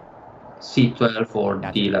pincer. c12 or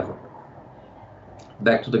d11.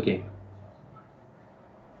 Back to the game.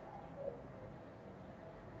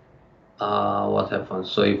 What happened?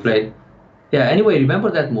 So you played. Yeah, anyway,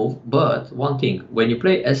 remember that move. But one thing, when you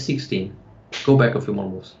play s16, go back a few more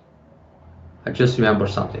moves. I just remember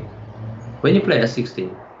something. When you play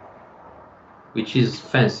s16, which is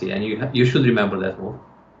fancy, and you should remember that move,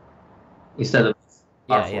 instead of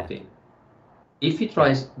r14. Yeah. If he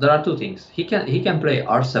tries, there are two things. He can play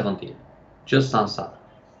r17, just Sansan.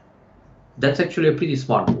 That's actually a pretty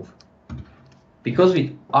smart move. Because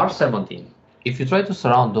with r17, if you try to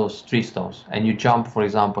surround those 3 stones, and you jump, for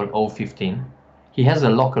example, o15, he has a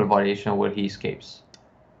local variation where he escapes.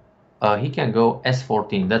 He can go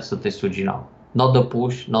s14, that's the Tetsuji now. Not the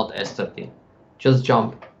push, not S13. Just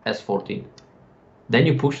jump S14. Then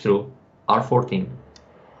you push through R14.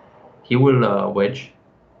 He will wedge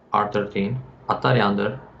R13, Atari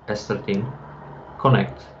under, S13,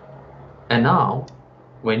 connect. And now,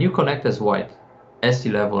 when you connect as white,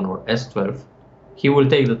 S11 or S12, he will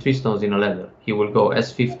take the 3 stones in a ladder. He will go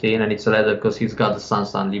S15, and it's a ladder because he's got the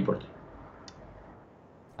Sun Liberty.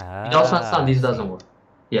 Without Sun, this doesn't work.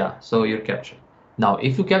 Yeah, so you're captured. Now,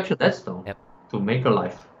 if you capture that stone to make a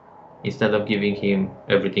life, instead of giving him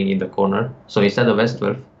everything in the corner, so instead of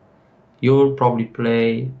S12, you'll probably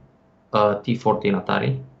play T14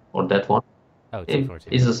 Atari, or that one. Oh, T14.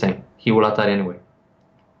 It's the same. He will Atari anyway.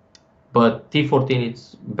 But T14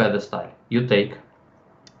 it's better style. You take,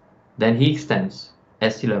 then he extends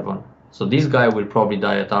S11. So this guy will probably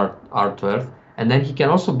die at R12, and then he can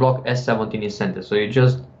also block S17 in center. So you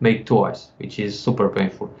just make 2 eyes, which is super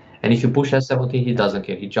painful. And if you push S17, he doesn't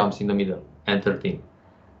care. He jumps in the middle, N13.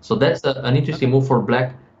 So that's an interesting move for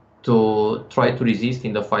black to try to resist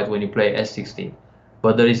in the fight when you play S16.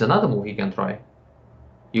 But there is another move he can try.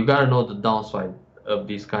 You gotta know the downside of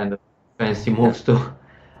these kind of fancy moves too.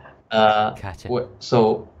 Gotcha.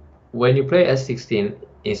 So when you play S16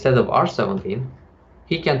 instead of R17,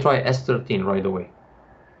 he can try S13 right away.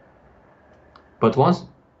 But once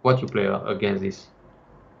what you play against this,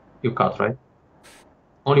 you cut, right?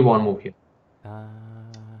 Only one move here.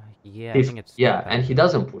 Yeah, I think it's... Yeah, and he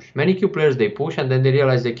doesn't push. Many Q players, they push and then they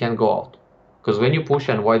realize they can't go out. Because when you push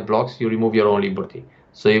and white blocks, you remove your own liberty.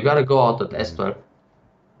 So you gotta go out at S12.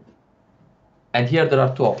 And here there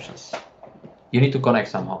are 2 options. You need to connect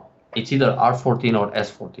somehow. It's either R14 or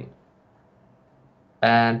S14.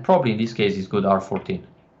 And probably in this case it's good R14.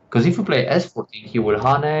 Because if you play S14, he will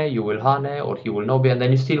Hane, you will Hane, or he will Nobi, and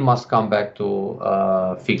then you still must come back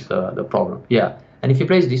to fix the problem. Yeah, and if he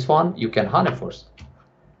plays this one, you can Hane first.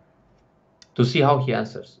 To see how he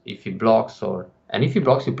answers. If he blocks or... And if he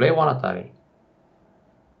blocks, you play 1 Atari.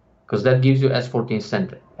 Because that gives you S14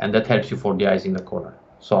 center. And that helps you for the eyes in the corner.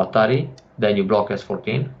 So Atari, then you block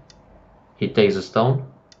S14. He takes a stone.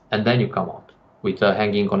 And then you come out with a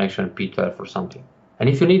hanging connection P12 or something. And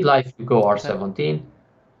if you need life, you go R17.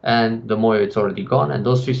 And the Moyo, it's already gone. And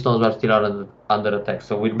those 3 stones are still under attack.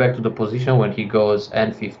 So we're back to the position when he goes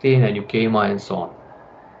N15 and you Keima and so on.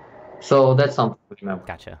 So that's something to remember.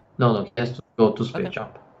 Gotcha. No, he has to go to space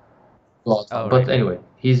jump. Oh, but right. Anyway,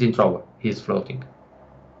 he's in trouble. He's floating.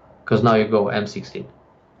 Because now you go M16.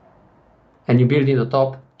 And you build in the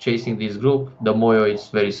top, chasing this group. The Moyo is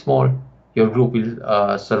very small. Your group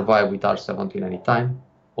will survive with R17 anytime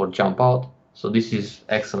or jump out. So this is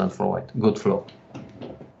excellent for white. Good flow.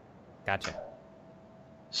 Gotcha.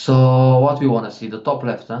 So what we want to see, the top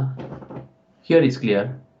left, huh? Here it's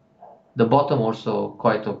clear. The bottom also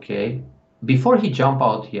quite okay. Before he jump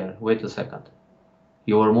out here, wait a second.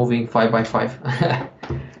 You were moving 5 by 5.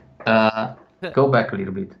 Go back a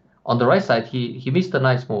little bit. On the right side, he missed a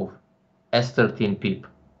nice move. S13 peep.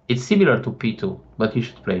 It's similar to P2, but he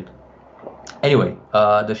should play it. Anyway,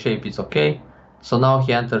 the shape is okay. So now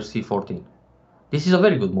he enters C14. This is a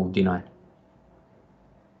very good move, D9.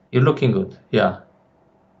 You're looking good, yeah.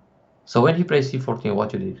 So when he plays C14,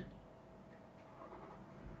 what you did?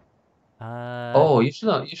 Oh, you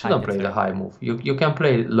shouldn't play the high move. You can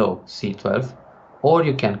play low, C12, or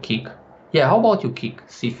you can kick. Yeah, how about you kick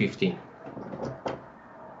C15?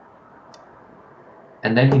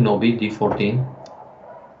 And then he Nobi D14.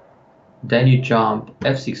 Then you jump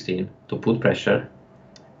F16 to put pressure.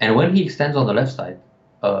 And when he extends on the left side,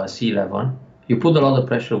 C11, you put a lot of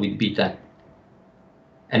pressure with B10.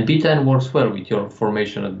 And B10 works well with your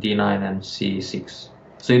formation of D9 and C6.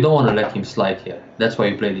 So you don't want to let him slide here. That's why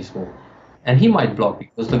you play this move. And he might block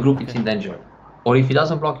because the group is in danger. Or if he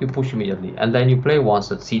doesn't block, you push immediately. And then you play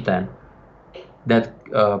once at C10. That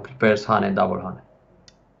prepares Hane and double Hane.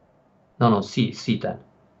 No, C10.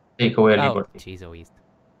 Take away liberty. Jeez, Louise.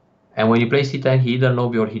 And when you play C10, he either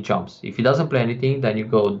Nobi or he jumps. If he doesn't play anything, then you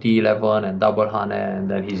go D11 and double Hane, and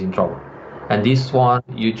then he's in trouble. And this one,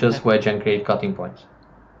 you just wedge and create cutting points.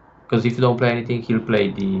 Because if you don't play anything, he'll play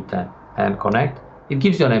D10 and connect. It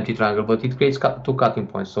gives you an empty triangle, but it creates 2 cutting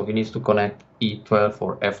points. So he needs to connect E12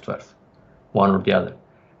 or F12, one or the other.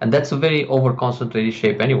 And that's a very over-concentrated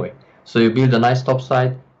shape anyway. So you build a nice top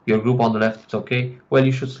side, your group on the left, it's okay. Well,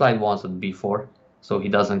 you should slide once at B4, so he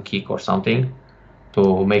doesn't kick or something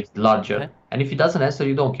to make it larger. Okay. And if he doesn't answer,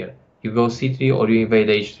 you don't care. You go C3 or you invade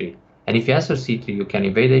H3. And if he answers C3, you can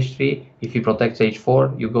invade H3. If he protects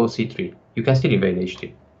H4, you go C3. You can still invade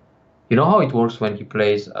H3. You know how it works when he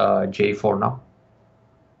plays J4 now?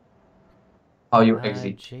 How you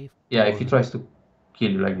exit. J4. Yeah, if he tries to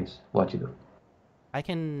kill you like this, what you do? I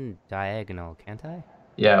can diagonal, can't I?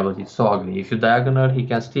 Yeah, but it's so ugly. If you diagonal, he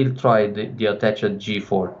can still try the attach at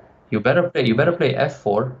g4. You better play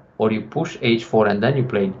f4, or you push h4 and then you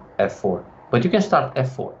play f4. But you can start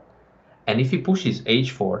f4. And if he pushes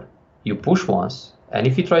h4, you push once, and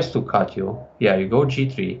if he tries to cut you, yeah, you go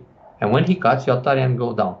g3, and when he cuts, you Atari and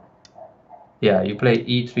go down. Yeah, you play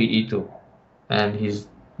e3, e2, and he's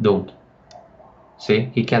doomed. See,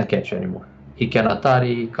 he can't catch you anymore. He can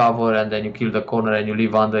Atari, cover, and then you kill the corner and you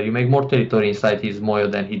leave under. You make more territory inside his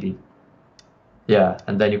moyo than he did. Yeah,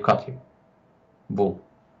 and then you cut him. Boom.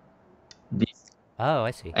 Oh,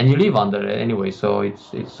 I see. And you leave under anyway, so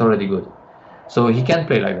it's already good. So he can't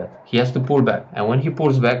play like that. He has to pull back, and when he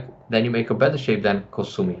pulls back, then you make a better shape than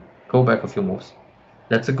Kosumi. Go back a few moves.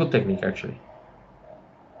 That's a good technique actually.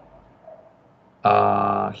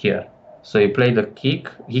 Here. So you play the kick.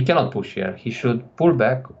 He cannot push here. He should pull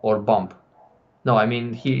back or bump. No, I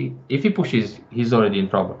mean if he pushes, he's already in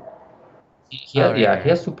trouble. He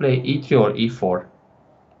has to play e3 or e4.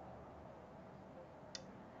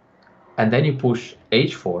 And then you push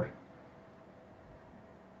h4.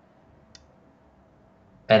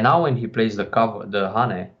 And now when he plays the cover, the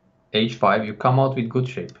Hane, h5, you come out with good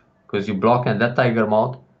shape. Because you block and that tiger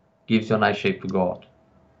mount gives you a nice shape to go out.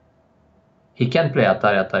 He can't play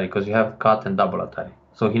Atari because you have cut and double Atari.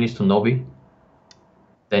 So he needs to Nobi.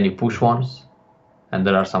 Then you push once. And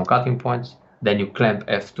there are some cutting points. Then you clamp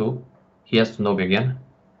f2. He has to Nobi again.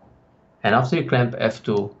 And after you clamp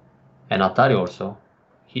f2 and Atari also,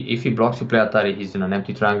 if he blocks you play Atari, he's in an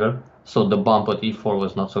empty triangle. So the bump at e4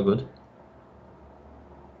 was not so good.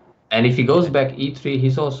 And if he goes back e3,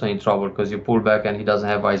 he's also in trouble because you pull back and he doesn't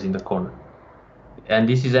have eyes in the corner. And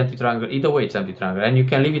this is empty triangle. Either way, it's empty triangle. And you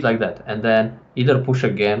can leave it like that. And then either push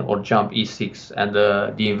again or jump e6. And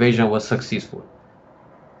the invasion was successful.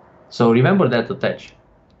 So remember that attach.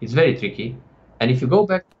 It's very tricky. And if you go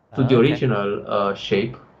back to the original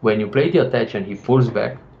shape, when you play the attach and he pulls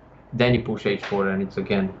back, then you push h4 and it's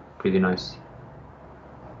again pretty nice.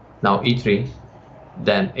 Now e3,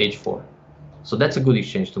 then h4. So that's a good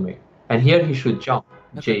exchange to make. And here he should jump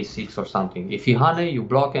j6 or something. If he Hane, you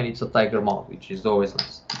block and it's a tiger mount, which is always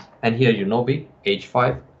nice. And here you Nobi,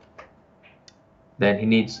 h5. Then he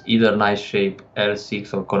needs either nice shape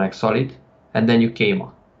l6 or connect solid. And then you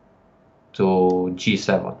Keima to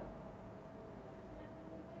g7.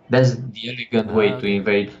 That's the elegant way to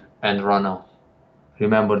invade and run out.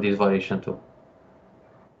 Remember this variation too.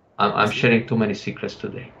 I'm sharing too many secrets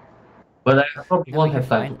today. But I probably won't have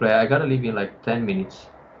time to play. I gotta leave in like 10 minutes.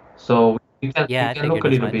 So we can look a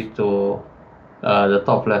little bit to the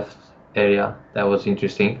top left area. That was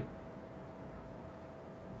interesting.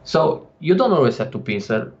 So you don't always have to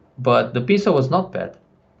pincer, but the pincer was not bad.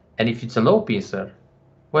 And if it's a low pincer,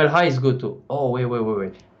 well, high is good too. Oh,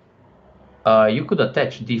 wait. You could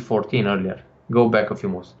attach d14 earlier. Go back a few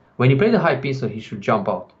moves. When you play the high pincer, he should jump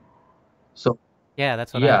out. So yeah,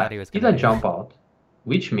 that's what I thought he was going to do. He didn't jump out,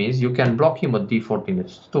 which means you can block him at d14.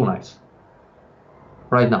 It's too nice.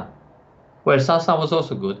 Right now. Well, Sansan was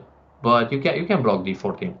also good, but you can block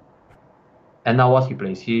d14. And now what he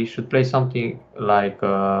plays? He should play something like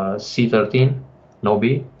c13,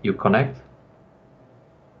 Nobi, you connect.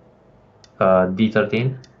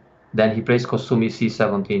 d13. Then he plays Kosumi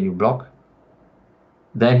c17, you block.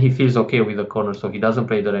 Then he feels okay with the corner, so he doesn't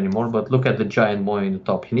play there anymore. But look at the giant moyo in the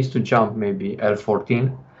top. He needs to jump maybe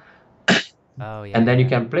L14. And then you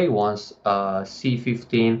can play once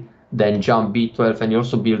C15, then jump B12, and you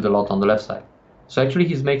also build a lot on the left side. So actually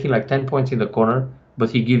he's making like 10 points in the corner, but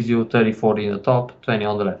he gives you 30, 40 in the top, 20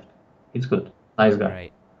 on the left. It's good. Nice guy.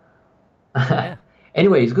 Right. Yeah.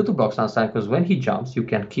 Anyway, it's good to block Sansan because when he jumps, you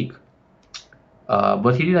can kick.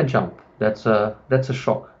 But he didn't jump. That's a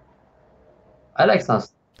shock. I like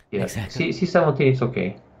Sansan. Yeah. Exactly. C17, it's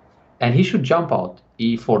okay. And he should jump out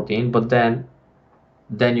E14, but then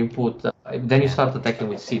you put you start attacking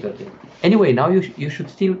with C13. Anyway, now you should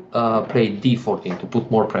still play D14 to put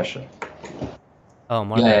more pressure. Oh,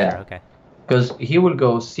 more pressure. Okay. Because he will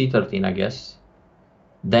go C13, I guess.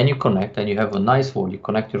 Then you connect, and you have a nice wall. You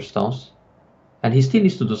connect your stones, and he still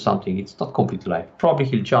needs to do something. It's not completely live. Probably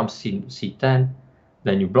he'll jump C10.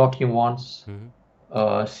 Then you block him once.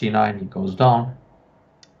 C9, he goes down.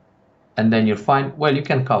 And then you're fine. Well, you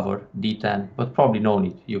can cover D10, but probably no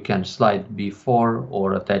need. You can slide B4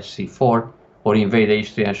 or attach C4 or invade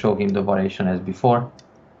H3 and show him the variation as before.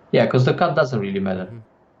 Yeah, because the cut doesn't really matter.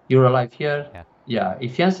 You're alive here. Yeah,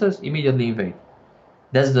 if he answers, immediately invade.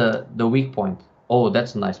 That's the weak point. Oh,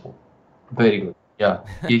 that's a nice move. Very good. Yeah,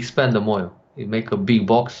 you expand the moyo. You make a big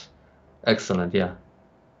box. Excellent, yeah.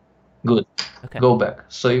 Good. Okay. Go back.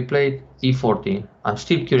 So you played E14. I'm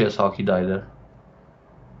still curious how he died there.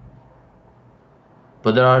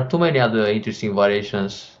 But there are too many other interesting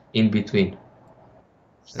variations in between.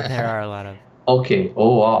 There are a lot of. Okay.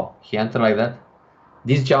 Oh wow, he entered like that.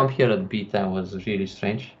 This jump here at B10 was really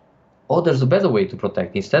strange. Oh, there's a better way to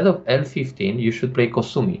protect. Instead of L15, you should play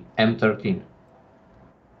Kosumi, M13.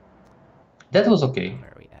 That was okay. Where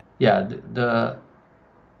are we at? Yeah,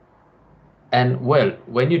 and well,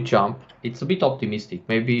 when you jump, it's a bit optimistic.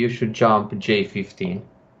 Maybe you should jump J15.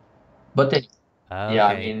 But then, yeah,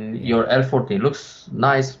 I mean, your L14 looks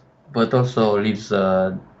nice, but also leaves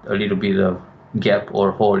a little bit of gap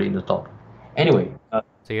or hole in the top. Anyway.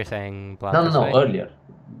 So you're saying block this way? Earlier,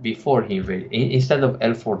 before he invaded, instead of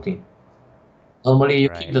L14. Normally, you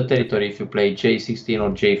keep the territory if you play J16 or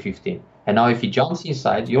J15. And now if he jumps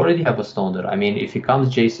inside, you already have a stone there. I mean, if he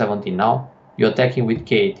comes J17 now, you're attacking with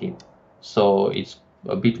K18. So it's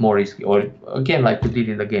a bit more risky. Or again, like we did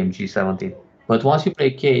in the game, G17. But once you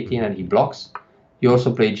play K18 and he blocks, you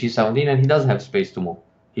also play G17 and he doesn't have space to move.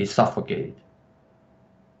 He's suffocated.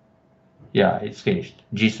 Yeah, it's finished.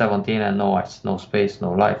 G17 and no ice, no space,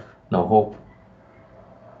 no life, no hope.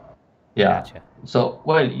 Yeah. Gotcha. So,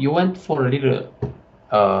 well, you went for a little,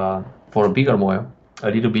 for a bigger Moyo, a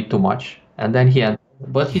little bit too much, and then he ended,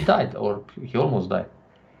 but he died, or he almost died.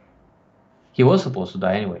 He was supposed to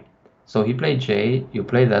die anyway. So he played J, you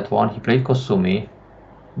played that one, he played Kosumi,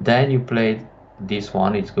 then you played this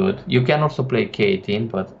one, it's good. You can also play K18,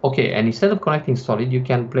 but okay, and instead of connecting solid, you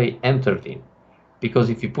can play M13, because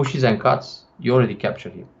if he pushes and cuts, you already capture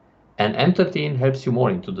him. And M13 helps you more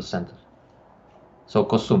into the center. So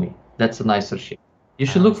Kosumi. That's a nicer shape. You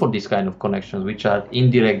should look for these kind of connections, which are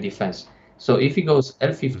indirect defense. So if he goes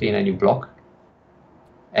L15 and you block,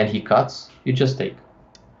 and he cuts, you just take.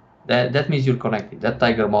 That means you're connected. That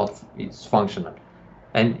tiger mouth is functional.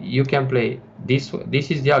 And you can play this way. This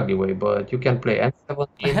is the ugly way, but you can play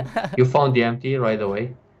M17. You found the empty right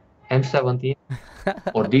away. M17.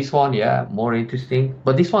 Or this one, yeah, more interesting.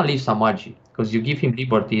 But this one leaves some margin, because you give him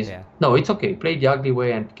liberties. Yeah. No, it's okay. Play the ugly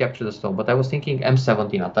way and capture the stone. But I was thinking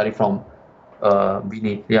M17, Atari from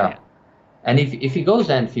beneath. Yeah. And if he goes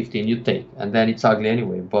N15, you take. And then it's ugly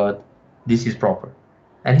anyway. But this is proper.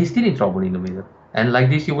 And he's still in trouble in the middle. And like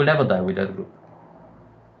this, you will never die with that group.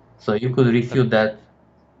 So you could refute that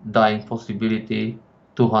dying possibility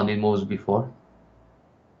 200 moves before.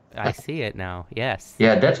 I see it now, yes.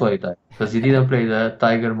 Yeah, that's why he died. Because he didn't play the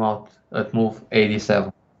tiger mouth at move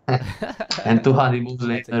 87. And 200 moves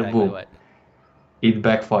later, exactly boom. It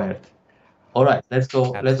backfired. All right, let's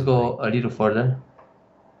go a little further.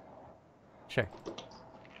 Sure.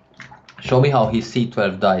 Show me how his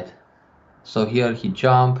C12 died. So here he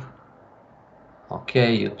jump.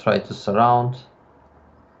 Okay, you try to surround.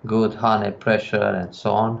 Good, Hane pressure and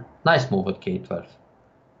so on. Nice move at K12.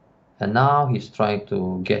 And now he's trying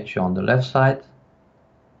to get you on the left side.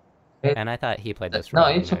 Okay. And I thought he played this wrong.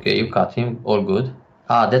 No, it's okay. You cut him. All good.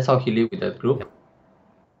 That's how he lived with that group.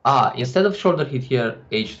 Yep. Instead of shoulder hit here,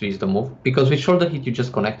 H3 is the move. Because with shoulder hit, you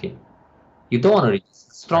just connect him. You don't want to reach.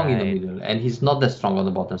 Strong in the middle. And he's not that strong on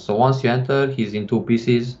the bottom. So once you enter, he's in two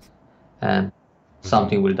pieces. And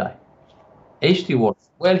something will die. H3 works.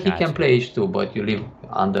 Well, he can play H2, but you leave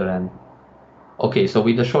under and... Okay, so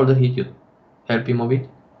with the shoulder hit, you help him a bit.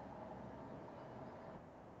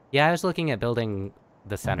 Yeah, I was looking at building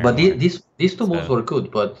the center. But these two moves were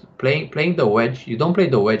good, but playing the wedge, you don't play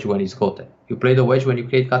the wedge when he's Gote. You play the wedge when you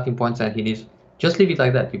create cutting points and he needs... Just leave it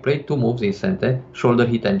like that. You play two moves in center, shoulder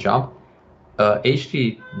hit and jump.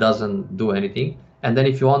 H3 doesn't do anything. And then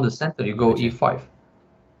if you want the center, you go E5.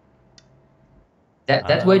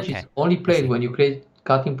 That wedge is only played when you create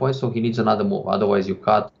cutting points, so he needs another move. Otherwise, you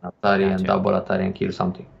cut Atari and double Atari and kill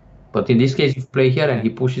something. But in this case, if you play here and he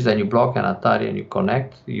pushes and you block and Atari and you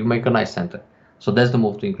connect, you make a nice center. So that's the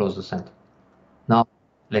move to enclose the center. Now,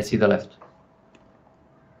 let's see the left.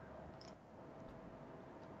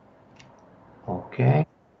 Okay.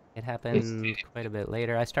 It happened quite a bit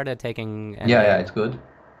later. I started taking... Yeah, it's good.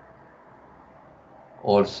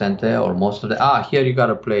 All center or most of the... here you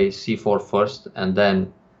gotta play C4 first and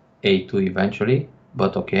then A2 eventually.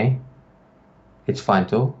 But okay. It's fine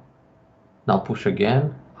too. Now push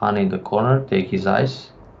again. Hane in the corner, take his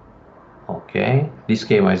eyes. Okay, this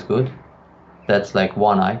schema is good. That's like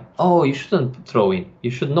one eye. Oh, you shouldn't throw in. You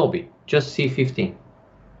should no be. Just C15.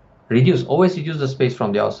 Reduce, always reduce the space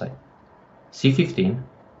from the outside. C15.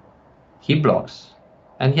 He blocks.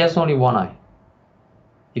 And he has only one eye.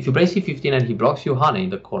 If you play C15 and he blocks, you Hane in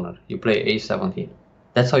the corner. You play A17.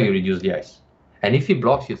 That's how you reduce the eyes. And if he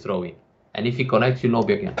blocks, you throw in. And if he connects, you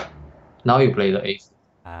Nobi again. Now you play the A4.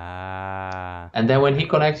 And then when he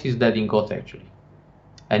connects, he's dead in Gote actually.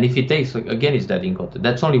 And if he takes, again, he's dead in Gote.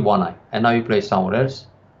 That's only one eye. And now you play somewhere else.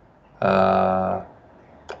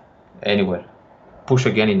 anywhere. Push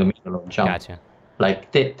again in the middle or jump. Gotcha.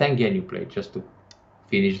 Like 10 gain you play just to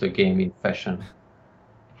finish the game in fashion.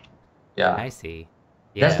 Yeah. I see.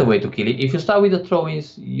 That's the Yeah. way to kill it. If you start with the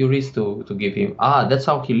throw-ins, you risk to give him. That's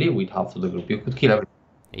how he lived with half of the group. You could kill everything.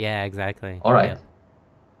 Yeah, exactly. All right. Yep.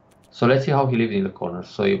 So let's see how he lived in the corner.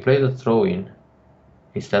 So you play the throw-in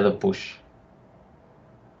instead of push.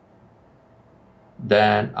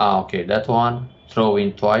 Then, okay, that one, throw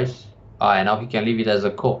in twice. And now he can leave it as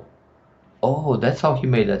a call. Oh, that's how he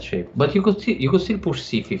made that shape. But you could still push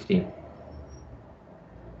c15.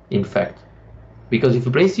 In fact, because if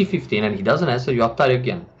you play c15 and he doesn't answer, you Atari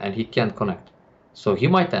again, and he can't connect. So he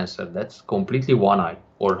might answer. That's completely one eye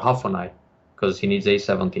or half an eye, because he needs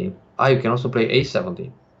a17. You can also play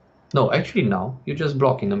a17. No, actually now you just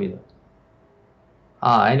block in the middle.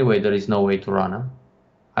 Anyway, there is no way to run. Huh?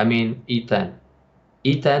 I mean e10.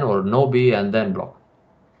 E10 or no B and then block.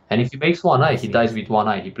 And if he makes one eye, he dies with one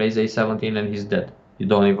eye. He plays a17 and he's dead. You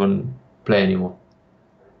don't even play anymore.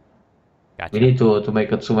 Gotcha. We need to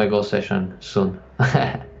make a Tsumego session soon.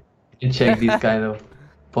 And check these kind of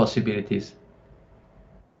possibilities.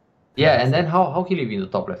 Yeah, and then how he live in the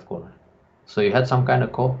top left corner? So you had some kind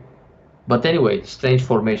of call? But anyway, strange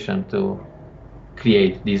formation to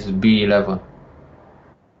create this B11.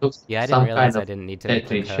 Yeah, I didn't realize I didn't need to make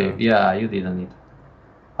the shape. Yeah, you didn't need.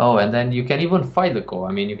 Oh, and then you can even fight the call.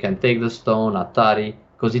 I mean, you can take the stone, Atari,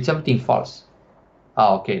 because it's everything false.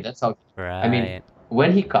 Okay, that's how. Right. I mean,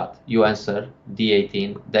 when he cut, you answer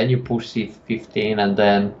D18, then you push C15, and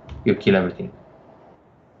then you kill everything.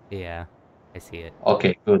 Yeah, I see it.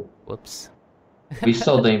 Okay, good. Whoops. We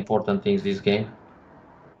saw the important things this game.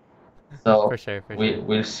 So for sure.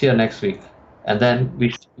 We'll see you next week. And then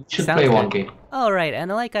we should play one game. All right, and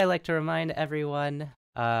like I like to remind everyone,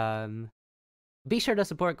 be sure to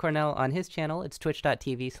support Cornel on his channel. It's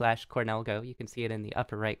twitch.tv/CornelGo. You can see it in the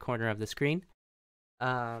upper right corner of the screen.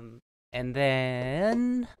 And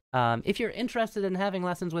then, if you're interested in having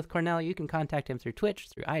lessons with Cornel, you can contact him through Twitch,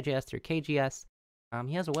 through IGS, through KGS.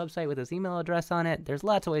 He has a website with his email address on it. There's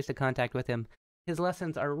lots of ways to contact with him. His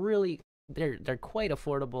lessons are really, they're quite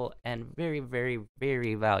affordable and very, very,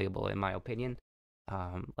 very valuable, in my opinion.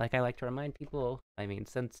 Like I like to remind people, I mean,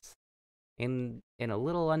 since in a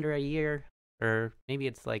little under a year, or maybe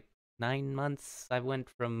it's like 9 months, I went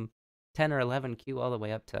from 10 or 11 Q all the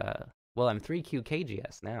way up to, well, I'm 3Q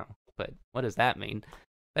KGS now, but what does that mean?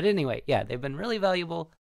 But anyway, yeah, they've been really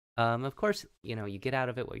valuable. Of course, you know, you get out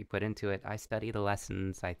of it what you put into it. I study the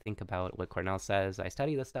lessons. I think about what Cornel says. I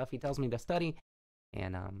study the stuff he tells me to study,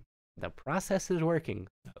 and the process is working.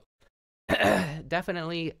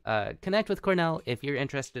 Definitely connect with Cornel if you're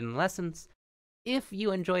interested in lessons. If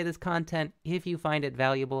you enjoy this content, if you find it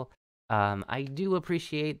valuable, I do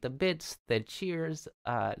appreciate the bits, the cheers,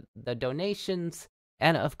 the donations,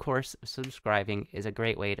 and of course, subscribing is a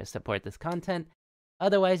great way to support this content.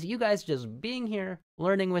 Otherwise, you guys just being here,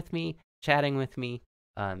 learning with me, chatting with me,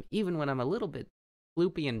 even when I'm a little bit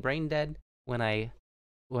loopy and brain dead, when I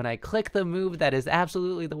click the move that is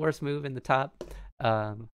absolutely the worst move in the top,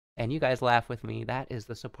 and you guys laugh with me, that is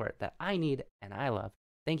the support that I need and I love.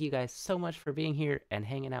 Thank you guys so much for being here and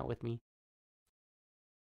hanging out with me.